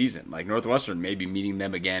of the season. Like, Northwestern may be meeting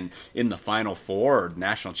them again in the Final Four or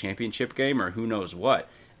national championship game or who knows what.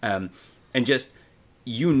 And just,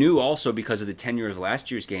 you knew also because of the tenure of last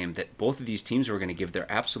year's game that both of these teams were going to give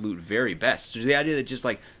their absolute very best. So the idea that just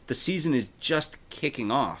like the season is just kicking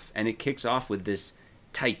off, and it kicks off with this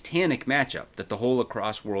Titanic matchup that the whole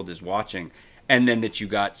lacrosse world is watching, and then that you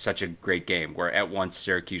got such a great game where at once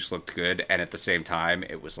Syracuse looked good, and at the same time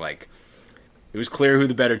it was clear who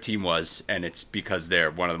the better team was, and it's because they're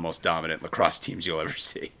one of the most dominant lacrosse teams you'll ever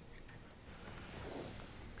see.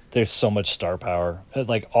 There's so much star power.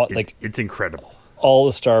 It's incredible. All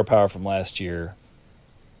the star power from last year,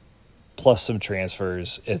 plus some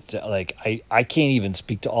transfers. It's like I can't even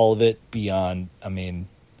speak to all of it beyond. I mean,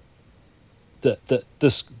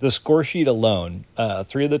 the score sheet alone,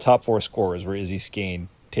 3 of the top 4 scorers were Izzy Skane,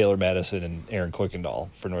 Taylor Madison, and Aaron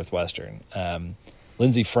Kuykendall for Northwestern.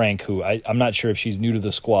 Lindsey Frank, who I'm not sure if she's new to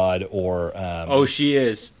the squad or. She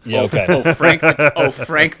is. Yeah, okay. Frank the Tank.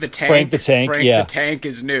 Frank the Tank. Frank yeah. the Tank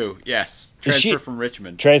is new. Yes, transfer from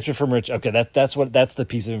Richmond. Okay, that's the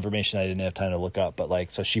piece of information I didn't have time to look up. But like,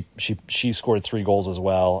 so she scored 3 goals as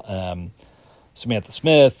well. Samantha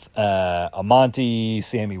Smith, Amonte,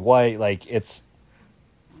 Sammy White, like it's.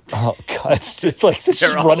 Oh God! It's just like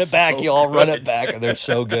just run it back, y'all. Run it back, and they're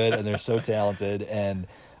so good and they're so talented. And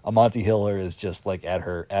Amonte Hiller is just like at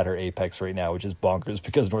her apex right now, which is bonkers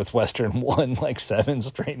because Northwestern won like 7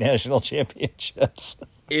 straight national championships.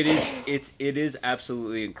 It is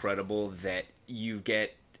absolutely incredible that you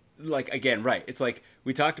get like again right. It's like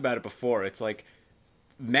we talked about it before. It's like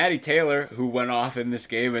Maddie Taylor who went off in this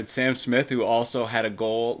game and Sam Smith who also had a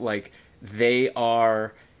goal. Like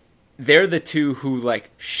they're the two who like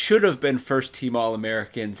should have been first team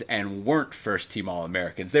All-Americans and weren't first team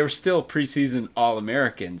All-Americans. They were still preseason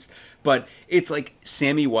All-Americans, but it's like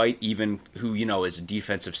Sammy White, even who, is a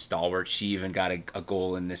defensive stalwart. She even got a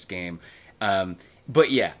goal in this game. But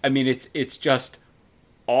yeah, I mean, it's just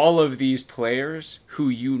all of these players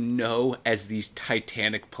who as these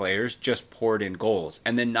titanic players just poured in goals.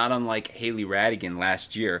 And then not unlike Haley Radigan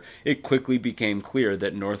last year, it quickly became clear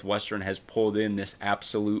that Northwestern has pulled in this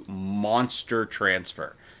absolute monster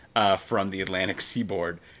transfer from the Atlantic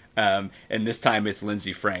Seaboard. And this time it's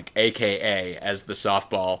Lindsey Frank, a.k.a. as the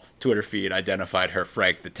softball Twitter feed identified her,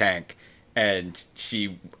 Frank the Tank. And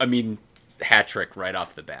hat trick right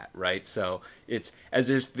off the bat, right? So it's as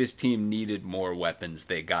if this team needed more weapons.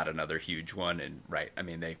 They got another huge one, and right. I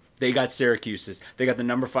mean, they got Syracuse's. They got the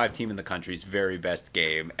number 5 team in the country's very best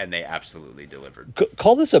game, and they absolutely delivered.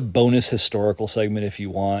 Call this a bonus historical segment if you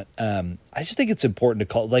want. I just think it's important to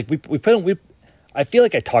call. Like we I feel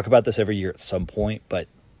like I talk about this every year at some point, but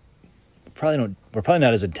we're probably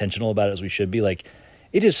not as intentional about it as we should be. Like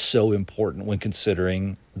it is so important when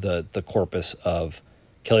considering the corpus of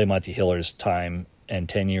Kelly Amonte Hiller's time and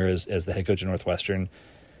tenure as the head coach of Northwestern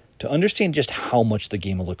to understand just how much the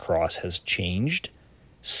game of lacrosse has changed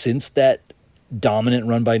since that dominant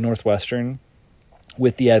run by Northwestern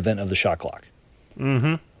with the advent of the shot clock.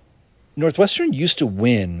 Mm-hmm. Northwestern used to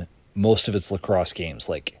win most of its lacrosse games,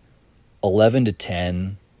 like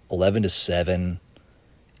 11-10, 11-7.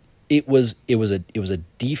 It was a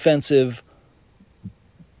defensive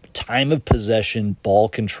time of possession, ball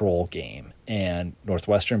control game, and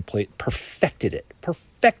Northwestern perfected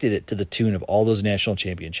it to the tune of all those national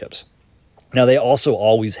championships. Now, they also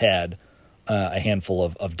always had a handful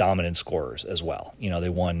of dominant scorers as well. They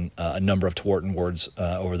won a number of Twarton awards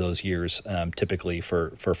over those years, typically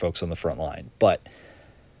for folks on the front line. But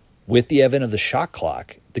with the advent of the shot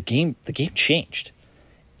clock, the game changed.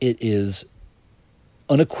 It is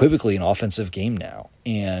unequivocally an offensive game now,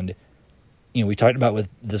 and we talked about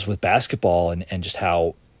with basketball and just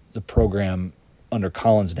how the program under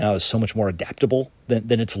Collins now is so much more adaptable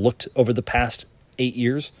than it's looked over the past 8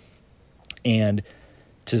 years. And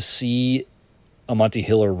to see Amonte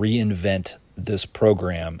Hiller reinvent this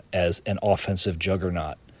program as an offensive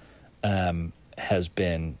juggernaut has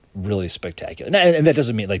been really spectacular. And that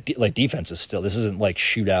doesn't mean like defense is still, this isn't like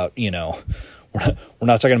shootout, we're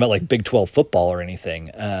not talking about like Big 12 football or anything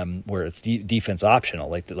where it's defense optional.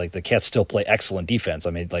 Like the Cats still play excellent defense. I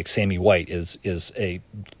mean, like Sammy White is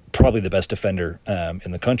probably the best defender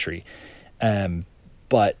in the country.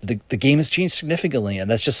 But the game has changed significantly, and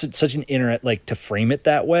that's just such an to frame it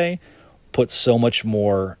that way puts so much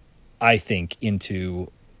more, I think, into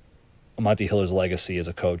Amonte Hiller's legacy as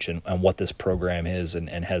a coach and what this program is and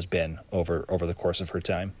has been over the course of her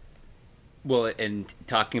time. Well, and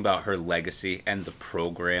talking about her legacy and the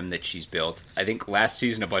program that she's built, I think last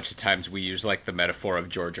season a bunch of times we used like the metaphor of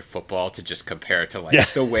Georgia football to just compare it to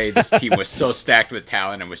the way this team was so stacked with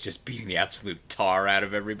talent and was just beating the absolute tar out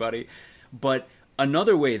of everybody. But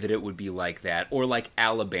another way that it would be like that, or like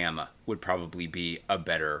Alabama would probably be a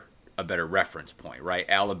better reference point, right?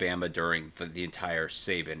 Alabama during the entire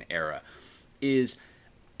Saban era is,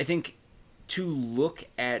 I think, to look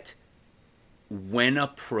at when a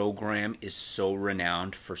program is so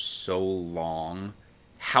renowned for so long,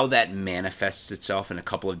 how that manifests itself in a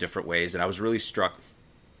couple of different ways. And I was really struck,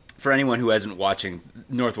 for anyone who hasn't watching,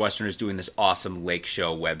 Northwestern is doing this awesome Lake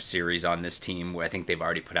Show web series on this team where I think they've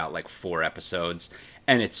already put out like 4 episodes,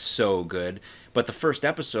 and it's so good. But the first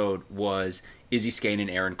episode was Izzy Skane and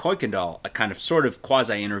Aaron Kuykendall, a kind of sort of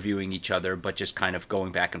quasi-interviewing each other, but just kind of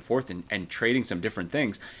going back and forth and trading some different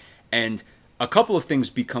things. And a couple of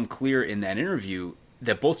things become clear in that interview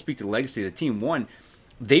that both speak to the legacy of the team. One,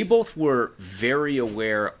 they both were very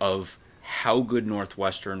aware of how good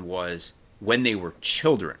Northwestern was when they were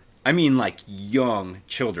children. I mean, like young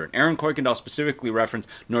children. Aaron Kuykendall specifically referenced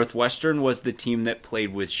Northwestern was the team that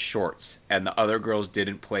played with shorts, and the other girls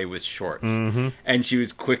didn't play with shorts. Mm-hmm. And she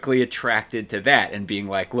was quickly attracted to that and being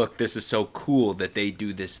like, look, this is so cool that they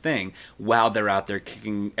do this thing while they're out there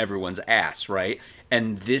kicking everyone's ass, right?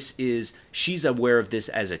 And she's aware of this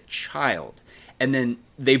as a child. And then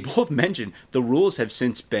they both mentioned the rules have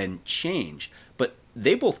since been changed, but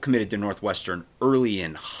they both committed to Northwestern early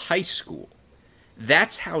in high school.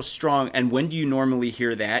 That's how strong. And when do you normally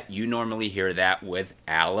hear that? You normally hear that with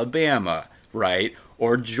Alabama, right?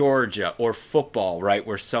 Or Georgia, or football, right?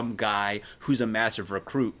 Where some guy who's a massive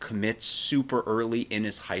recruit commits super early in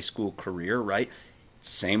his high school career, right?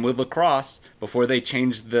 Same with lacrosse before they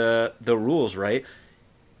changed the rules, right?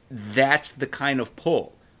 That's the kind of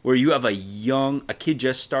pull where you have a kid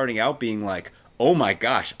just starting out being like, oh my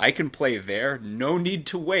gosh, I can play there. No need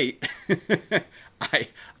to wait.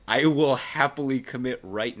 I will happily commit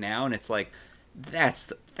right now. And it's like,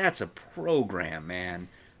 that's a program, man.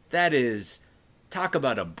 That is, talk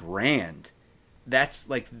about a brand. That's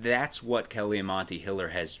what Kelly and Monty Hiller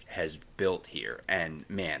has built here. And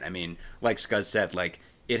man, I mean, like Scuzz said, like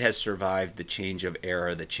it has survived the change of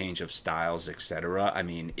era, the change of styles, etc. I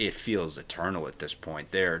mean, it feels eternal at this point.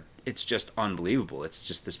 It's just unbelievable. It's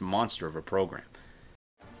just this monster of a program.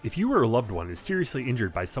 If you or a loved one is seriously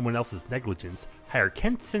injured by someone else's negligence, hire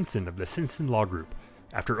Kent Simpson of the Simpson Law Group.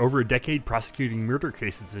 After over a decade prosecuting murder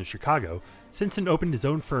cases in Chicago, Simpson opened his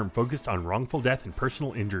own firm focused on wrongful death and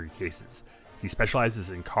personal injury cases. He specializes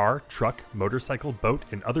in car, truck, motorcycle, boat,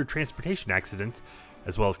 and other transportation accidents,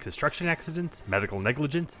 as well as construction accidents, medical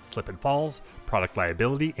negligence, slip and falls, product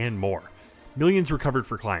liability, and more. Millions recovered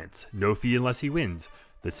for clients, no fee unless he wins.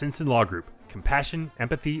 The Simpson Law Group, compassion,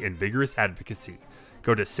 empathy, and vigorous advocacy.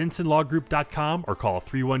 Go to simpsonlawgroup.com or call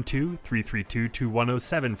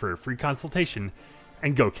 312-332-2107 for a free consultation,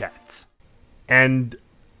 and go Cats. And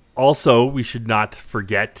also, we should not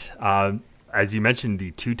forget, as you mentioned, the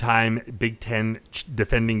two-time Big Ten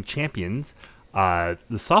defending champions, the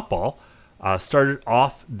softball, started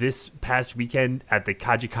off this past weekend at the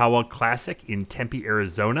Kajikawa Classic in Tempe,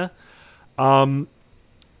 Arizona. 4-1.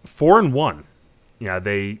 Yeah,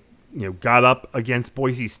 they got up against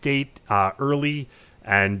Boise State early,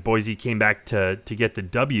 and Boise came back to get the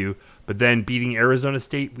W, but then beating Arizona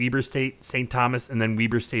State, Weber State, St. Thomas, and then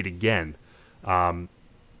Weber State again. The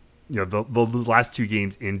last two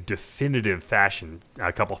games in definitive fashion,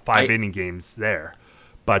 a couple five-inning games there.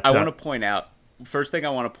 But I want to point out, first thing I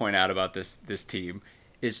want to point out about this team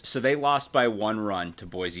is, so they lost by 1 run to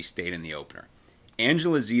Boise State in the opener.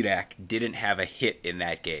 Angela Zedak didn't have a hit in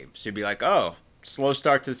that game. So you'd be like, oh, slow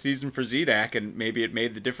start to the season for Zedak, and maybe it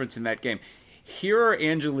made the difference in that game. Here are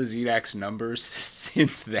Angela Zedak's numbers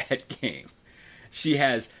since that game. She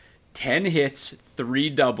has 10 hits,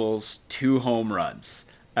 3 doubles, 2 home runs.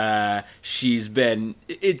 She had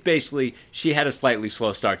a slightly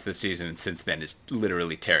slow start to the season, and since then is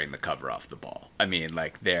literally tearing the cover off the ball. I mean,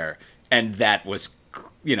 and that was,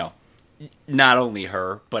 not only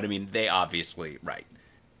her, but I mean, they obviously, right.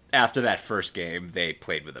 After that first game, they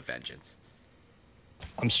played with a vengeance.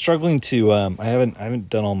 I'm struggling to. I haven't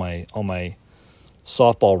done all my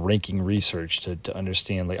softball ranking research to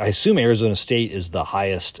understand. Like, I assume Arizona State is the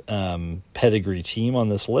highest pedigree team on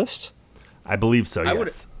this list. I believe so.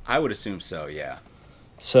 Yes, I would assume so. Yeah.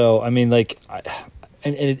 So I mean, and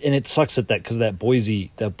it sucks because that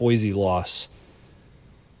Boise loss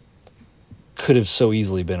could have so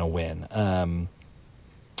easily been a win. All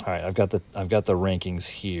right, I've got the rankings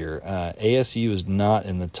here. ASU is not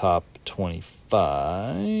in the top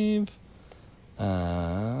 25.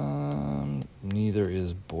 Neither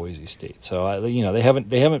is Boise State. So they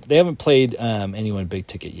haven't played anyone big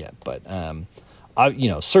ticket yet. But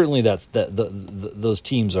certainly those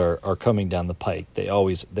teams are coming down the pike. They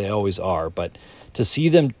always are. But to see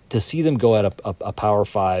them go at a Power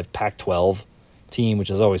 5 Pac-12 team, which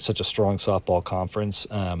is always such a strong softball conference,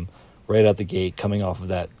 right out the gate, coming off of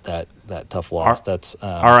that tough loss. That's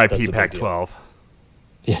R.I.P. Pac-12.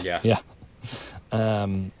 Yeah.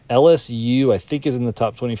 LSU, I think, is in the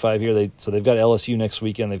top 25 here. They've got LSU next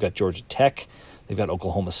weekend. They've got Georgia Tech. They've got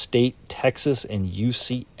Oklahoma State, Texas, and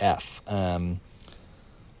UCF.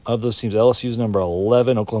 Of those teams, LSU is number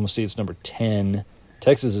 11. Oklahoma State is number 10.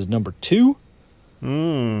 Texas is number 2.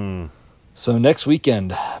 So next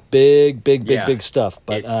weekend, big stuff.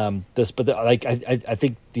 But I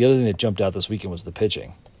think the other thing that jumped out this weekend was the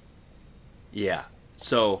pitching. Yeah.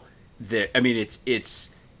 So it's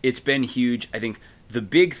been huge. I think the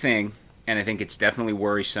big thing, and I think it's definitely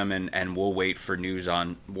worrisome, and we'll wait for news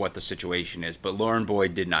on what the situation is, but Lauren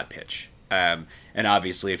Boyd did not pitch. And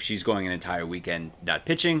obviously, if she's going an entire weekend not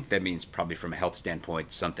pitching, that means probably from a health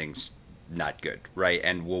standpoint, something's not good, right?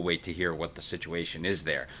 And we'll wait to hear what the situation is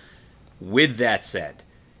there. With that said,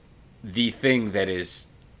 the thing that is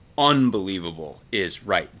unbelievable is,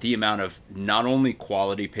 right, the amount of not only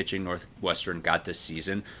quality pitching Northwestern got this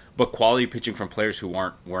season, but quality pitching from players who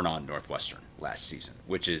weren't on Northwestern last season,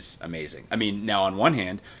 which is amazing. I mean, now on one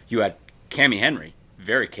hand, you had Cammie Henry,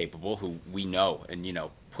 very capable, who we know and,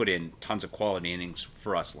 put in tons of quality innings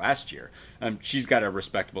for us last year. She's got a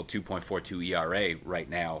respectable 2.42 ERA right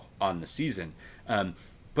now on the season.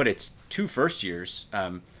 But it's two first years.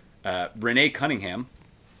 Renee Cunningham,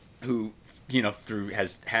 who,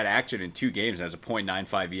 has had action in 2 games and has a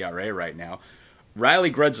 .95 ERA right now. Riley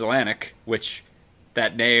Grudzelanek, which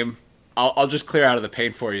that name, I'll just clear out of the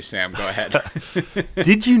pain for you, Sam. Go ahead.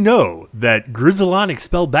 Did you know that Grudzelanek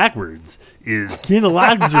spelled backwards is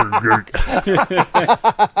Kinalagzergurk?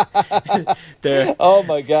 Oh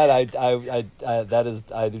my God! I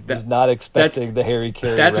was not expecting the Harry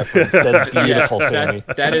Carey reference. That's beautiful, Sammy.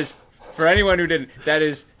 That is, for anyone who didn't, that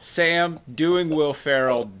is Sam doing Will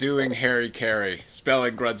Ferrell doing Harry Carey,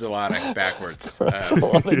 spelling Grudzelanek backwards.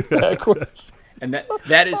 Backwards. And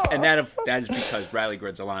that is because Riley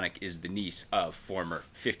Grudzelanek is the niece of former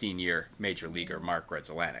 15-year major leaguer Mark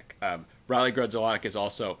Grudzelanek. Riley Grudzelanek is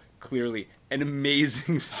also clearly an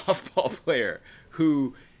amazing softball player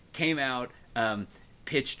who came out,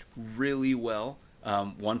 pitched really well,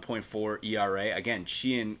 1.4 ERA. Again,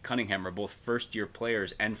 she and Cunningham are both first-year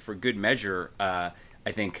players, and for good measure, I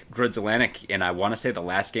think Grudzelanek, and I want to say the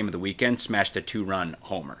last game of the weekend, smashed a 2-run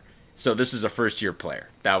homer. So this is a first-year player.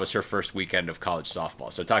 That was her first weekend of college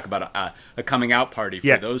softball. So talk about a coming out party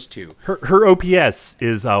for those two. Her OPS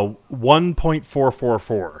is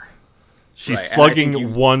 1.444. She's right, slugging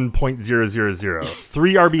 1.000.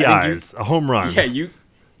 3 RBIs, a home run. Yeah,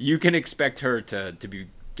 you can expect her to be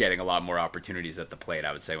getting a lot more opportunities at the plate,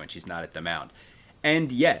 I would say, when she's not at the mound.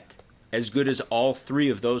 And yet, as good as all 3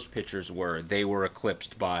 of those pitchers were, they were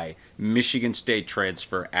eclipsed by Michigan State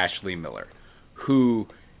transfer Ashley Miller, who,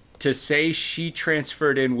 to say she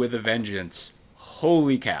transferred in with a vengeance,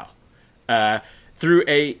 holy cow. Through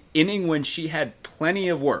a inning when she had plenty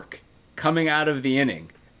of work coming out of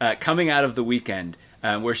the weekend,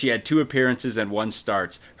 where she had 2 appearances and 1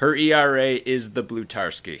 starts, her ERA is the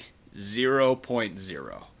Blutarski,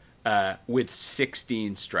 0.0, with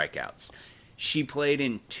 16 strikeouts. She played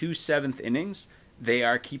in 2 seventh innings. They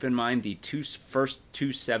are, keep in mind, the first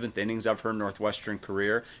 2 seventh innings of her Northwestern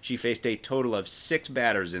career. She faced a total of 6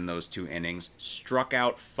 batters in those 2 innings, struck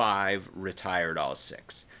out 5, retired all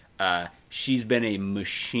 6. She's been a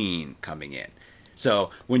machine coming in.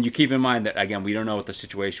 So when you keep in mind that, again, we don't know what the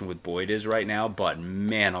situation with Boyd is right now, but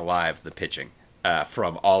man alive, the pitching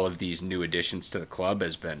from all of these new additions to the club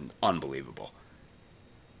has been unbelievable.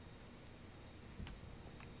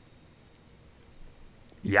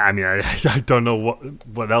 Yeah, I mean, I don't know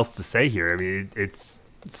what else to say here. I mean, it's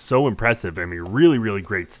so impressive. I mean, really, really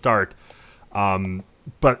great start.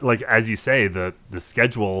 But like as you say, the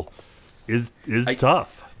schedule is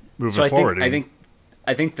tough moving forward. I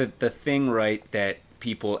think that the thing, right, that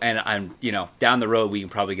people, and I'm, down the road we can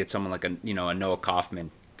probably get someone like a Noah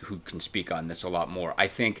Kaufman who can speak on this a lot more. I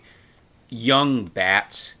think young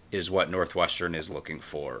bats is what Northwestern is looking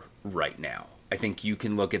for right now. I think you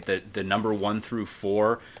can look at the number 1 through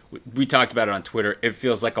 4. We talked about it on Twitter. It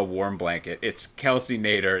feels like a warm blanket. It's Kelsey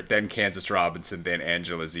Nader, then Kansas Robinson, then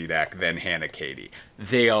Angela Zidak, then Hannah Katie.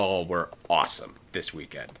 They all were awesome this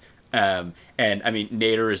weekend. And I mean,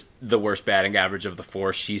 Nader is the worst batting average of the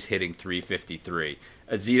 4. She's hitting .353.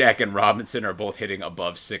 Zidak and Robinson are both hitting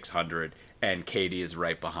above 600, and Katie is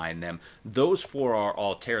right behind them. Those 4 are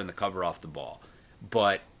all tearing the cover off the ball.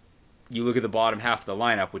 But you look at the bottom half of the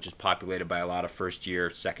lineup, which is populated by a lot of first-year,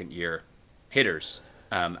 second-year hitters.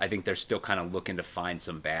 I think they're still kind of looking to find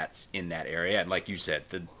some bats in that area. And like you said,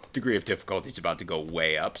 the degree of difficulty is about to go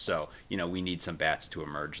way up. So, we need some bats to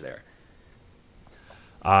emerge there.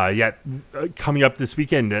 Coming up this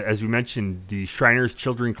weekend, as we mentioned, the Shriners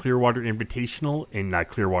Children Clearwater Invitational in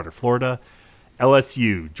Clearwater, Florida,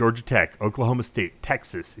 LSU, Georgia Tech, Oklahoma State,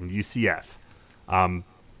 Texas, and UCF.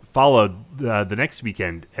 Followed the next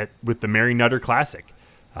weekend with the Mary Nutter Classic,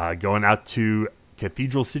 going out to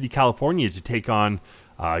Cathedral City, California to take on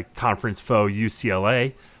conference foe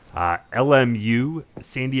UCLA, LMU,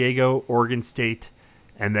 San Diego, Oregon State,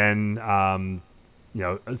 and then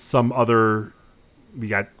some other. We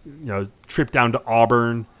got trip down to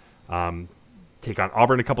Auburn, take on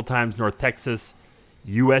Auburn a couple times, North Texas,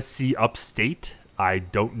 USC Upstate. I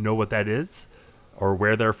don't know what that is. or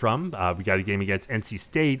where they're from. We got a game against NC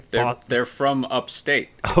State. They're from upstate.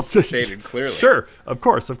 It's stated clearly. Sure, of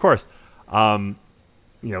course. We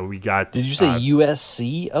got. Did you say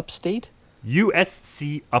USC upstate?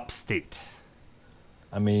 USC upstate.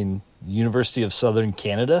 I mean, University of Southern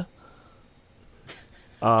Canada.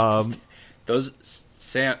 Those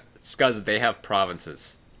Scuzz, they have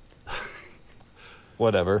provinces.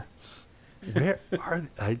 Whatever. Where are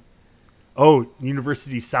they?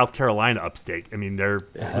 University of South Carolina upstate. I mean, it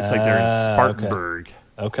looks like they're in Spartanburg.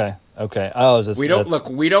 Okay. Oh, we don't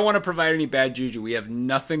want to provide any bad juju. We have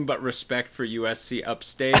nothing but respect for USC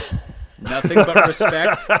upstate. Nothing but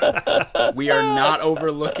respect. We are not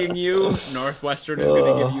overlooking you. Northwestern is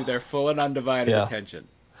going to give you their full and undivided attention.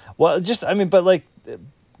 Well,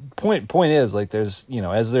 point is, like, there's,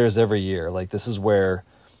 as there is every year, like, this is where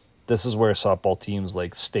softball teams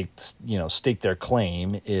like stake their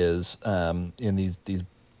claim is in these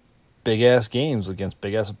big ass games against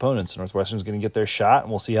big ass opponents. Northwestern's going to get their shot,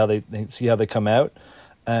 and we'll see how they come out.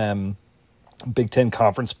 Big Ten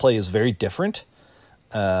conference play is very different.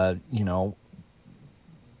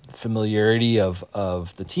 Familiarity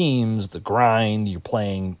of the teams, the grind. You're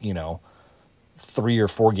playing 3 or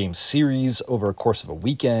 4 game series over a course of a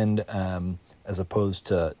weekend. As opposed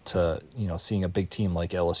to seeing a big team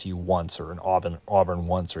like LSU once, or an Auburn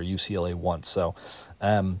once, or UCLA once. So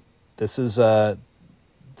this is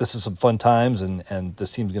some fun times, and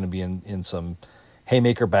this team's going to be in some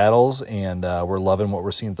haymaker battles, and we're loving what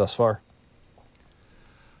we're seeing thus far.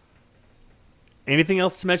 Anything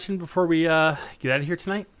else to mention before we get out of here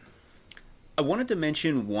tonight? I wanted to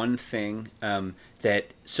mention one thing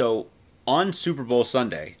so on Super Bowl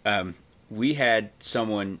Sunday. We had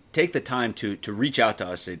someone take the time to reach out to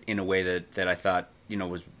us in a way that I thought,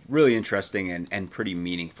 was really interesting and pretty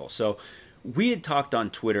meaningful. So we had talked on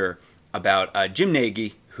Twitter about Jim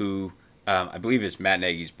Nagy, who I believe is Matt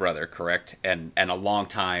Nagy's brother, correct? And a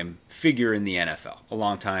longtime figure in the NFL, a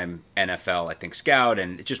longtime NFL, I think, scout,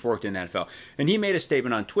 and just worked in the NFL. And he made a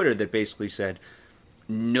statement on Twitter that basically said,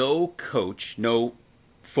 no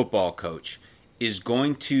football coach is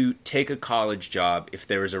going to take a college job if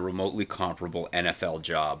there is a remotely comparable NFL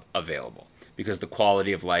job available, because the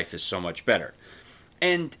quality of life is so much better.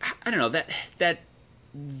 And I don't know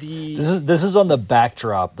this is on the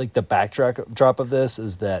backdrop. Like, the backdrop of this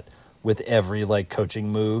is that with every coaching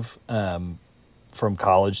move from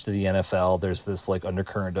college to the NFL, there's this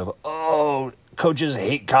undercurrent of coaches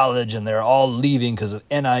hate college and they're all leaving because of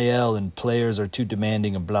NIL and players are too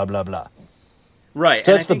demanding and blah blah blah. Right.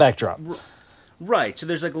 So that's the backdrop. Right. So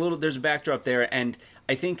there's there's a backdrop there, and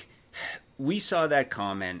I think we saw that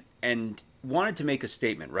comment and wanted to make a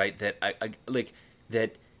statement, right? That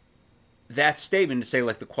statement to say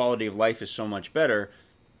the quality of life is so much better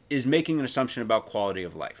is making an assumption about quality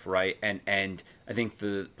of life, right? And I think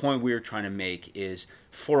the point we were trying to make is,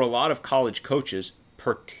 for a lot of college coaches,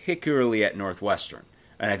 particularly at Northwestern,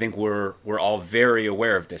 and I think we're all very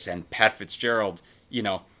aware of this, and Pat Fitzgerald,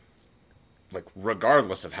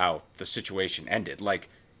 regardless of how the situation ended,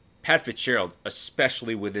 Pat Fitzgerald,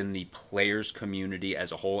 especially within the players community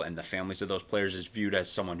as a whole and the families of those players, is viewed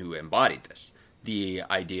as someone who embodied this. The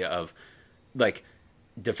idea of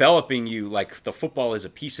developing you, the football is a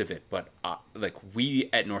piece of it, but we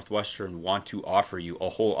at Northwestern want to offer you a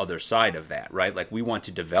whole other side of that, right? We want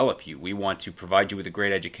to develop you. We want to provide you with a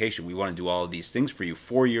great education. We want to do all of these things for you.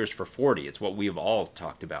 4 years for 40. It's what we have all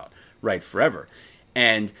talked about, right, forever.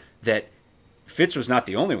 And that Fitz was not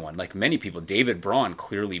the only one. Many people, David Braun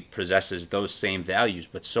clearly possesses those same values,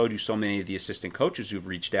 but so do so many of the assistant coaches who've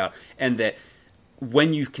reached out. And that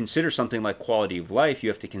when you consider something like quality of life, you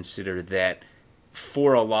have to consider that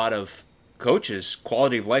for a lot of coaches,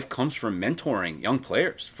 quality of life comes from mentoring young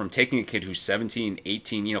players, from taking a kid who's 17,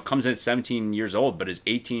 18, comes in at 17 years old, but is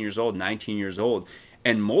 18 years old, 19 years old,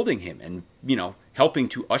 and molding him and, helping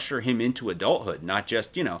to usher him into adulthood, not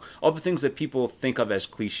just, all the things that people think of as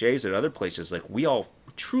cliches at other places. We all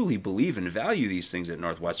truly believe and value these things at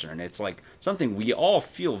Northwestern. It's something we all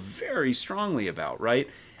feel very strongly about, right?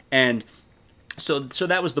 And so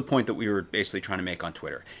that was the point that we were basically trying to make on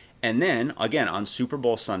Twitter. And then, again, on Super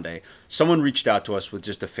Bowl Sunday, someone reached out to us with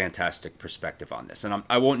just a fantastic perspective on this. And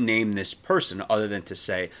I won't name this person other than to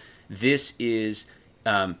say this is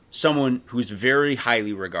someone who's very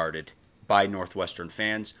highly regarded by Northwestern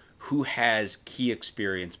fans, who has key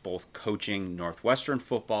experience both coaching Northwestern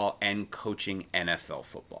football and coaching NFL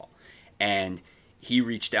football. And he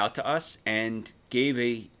reached out to us and gave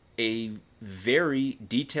a very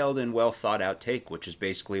detailed and well thought out take, which is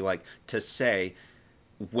basically to say,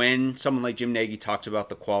 when someone like Jim Nagy talks about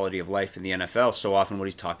the quality of life in the NFL, so often what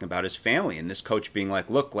he's talking about is family. And this coach being like,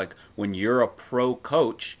 look, like when you're a pro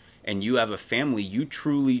coach and you have a family, you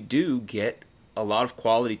truly do get a lot of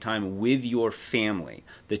quality time with your family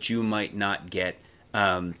that you might not get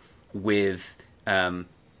with,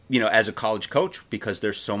 as a college coach, because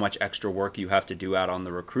there's so much extra work you have to do out on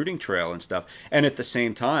the recruiting trail and stuff. And at the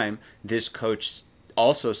same time, this coach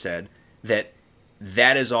also said that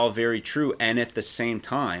is all very true. And at the same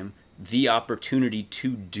time, the opportunity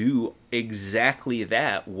to do exactly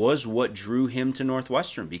that was what drew him to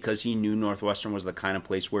Northwestern, because he knew Northwestern was the kind of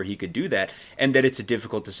place where he could do that, and that it's a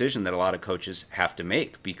difficult decision that a lot of coaches have to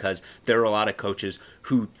make, because there are a lot of coaches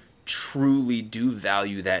who truly do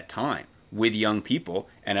value that time with young people,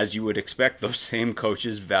 and as you would expect, those same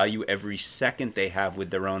coaches value every second they have with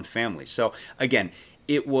their own family. So again,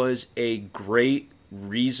 it was a great,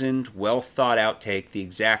 reasoned, well thought out take, the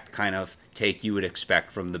exact kind of take you would expect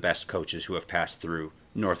from the best coaches who have passed through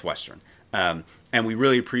Northwestern. And we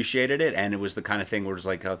really appreciated it, and it was the kind of thing where it's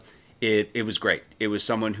like it was great. It was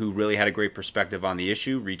someone who really had a great perspective on the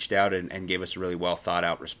issue, reached out and gave us a really well thought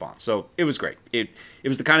out response. So it was great. It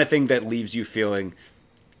was the kind of thing that leaves you feeling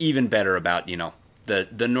even better about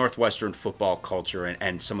the Northwestern football culture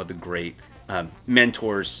and some of the great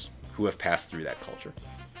mentors who have passed through that culture.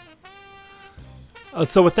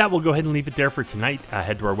 So with that, we'll go ahead and leave it there for tonight.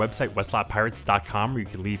 Head to our website, westlotpirates.com, where you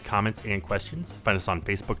can leave comments and questions. Find us on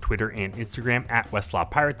Facebook, Twitter, and Instagram at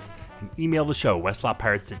westlotpirates, and email the show,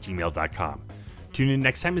 westlotpirates@gmail.com. Tune in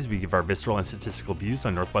next time as we give our visceral and statistical views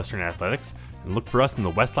on Northwestern athletics, and look for us in the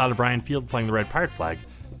west lot of Ryan Field flying the red pirate flag,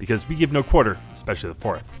 because we give no quarter, especially the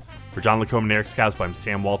fourth. For John Lacombe and Eric Scasbo, I'm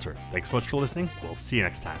Sam Walter. Thanks so much for listening. We'll see you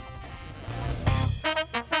next time.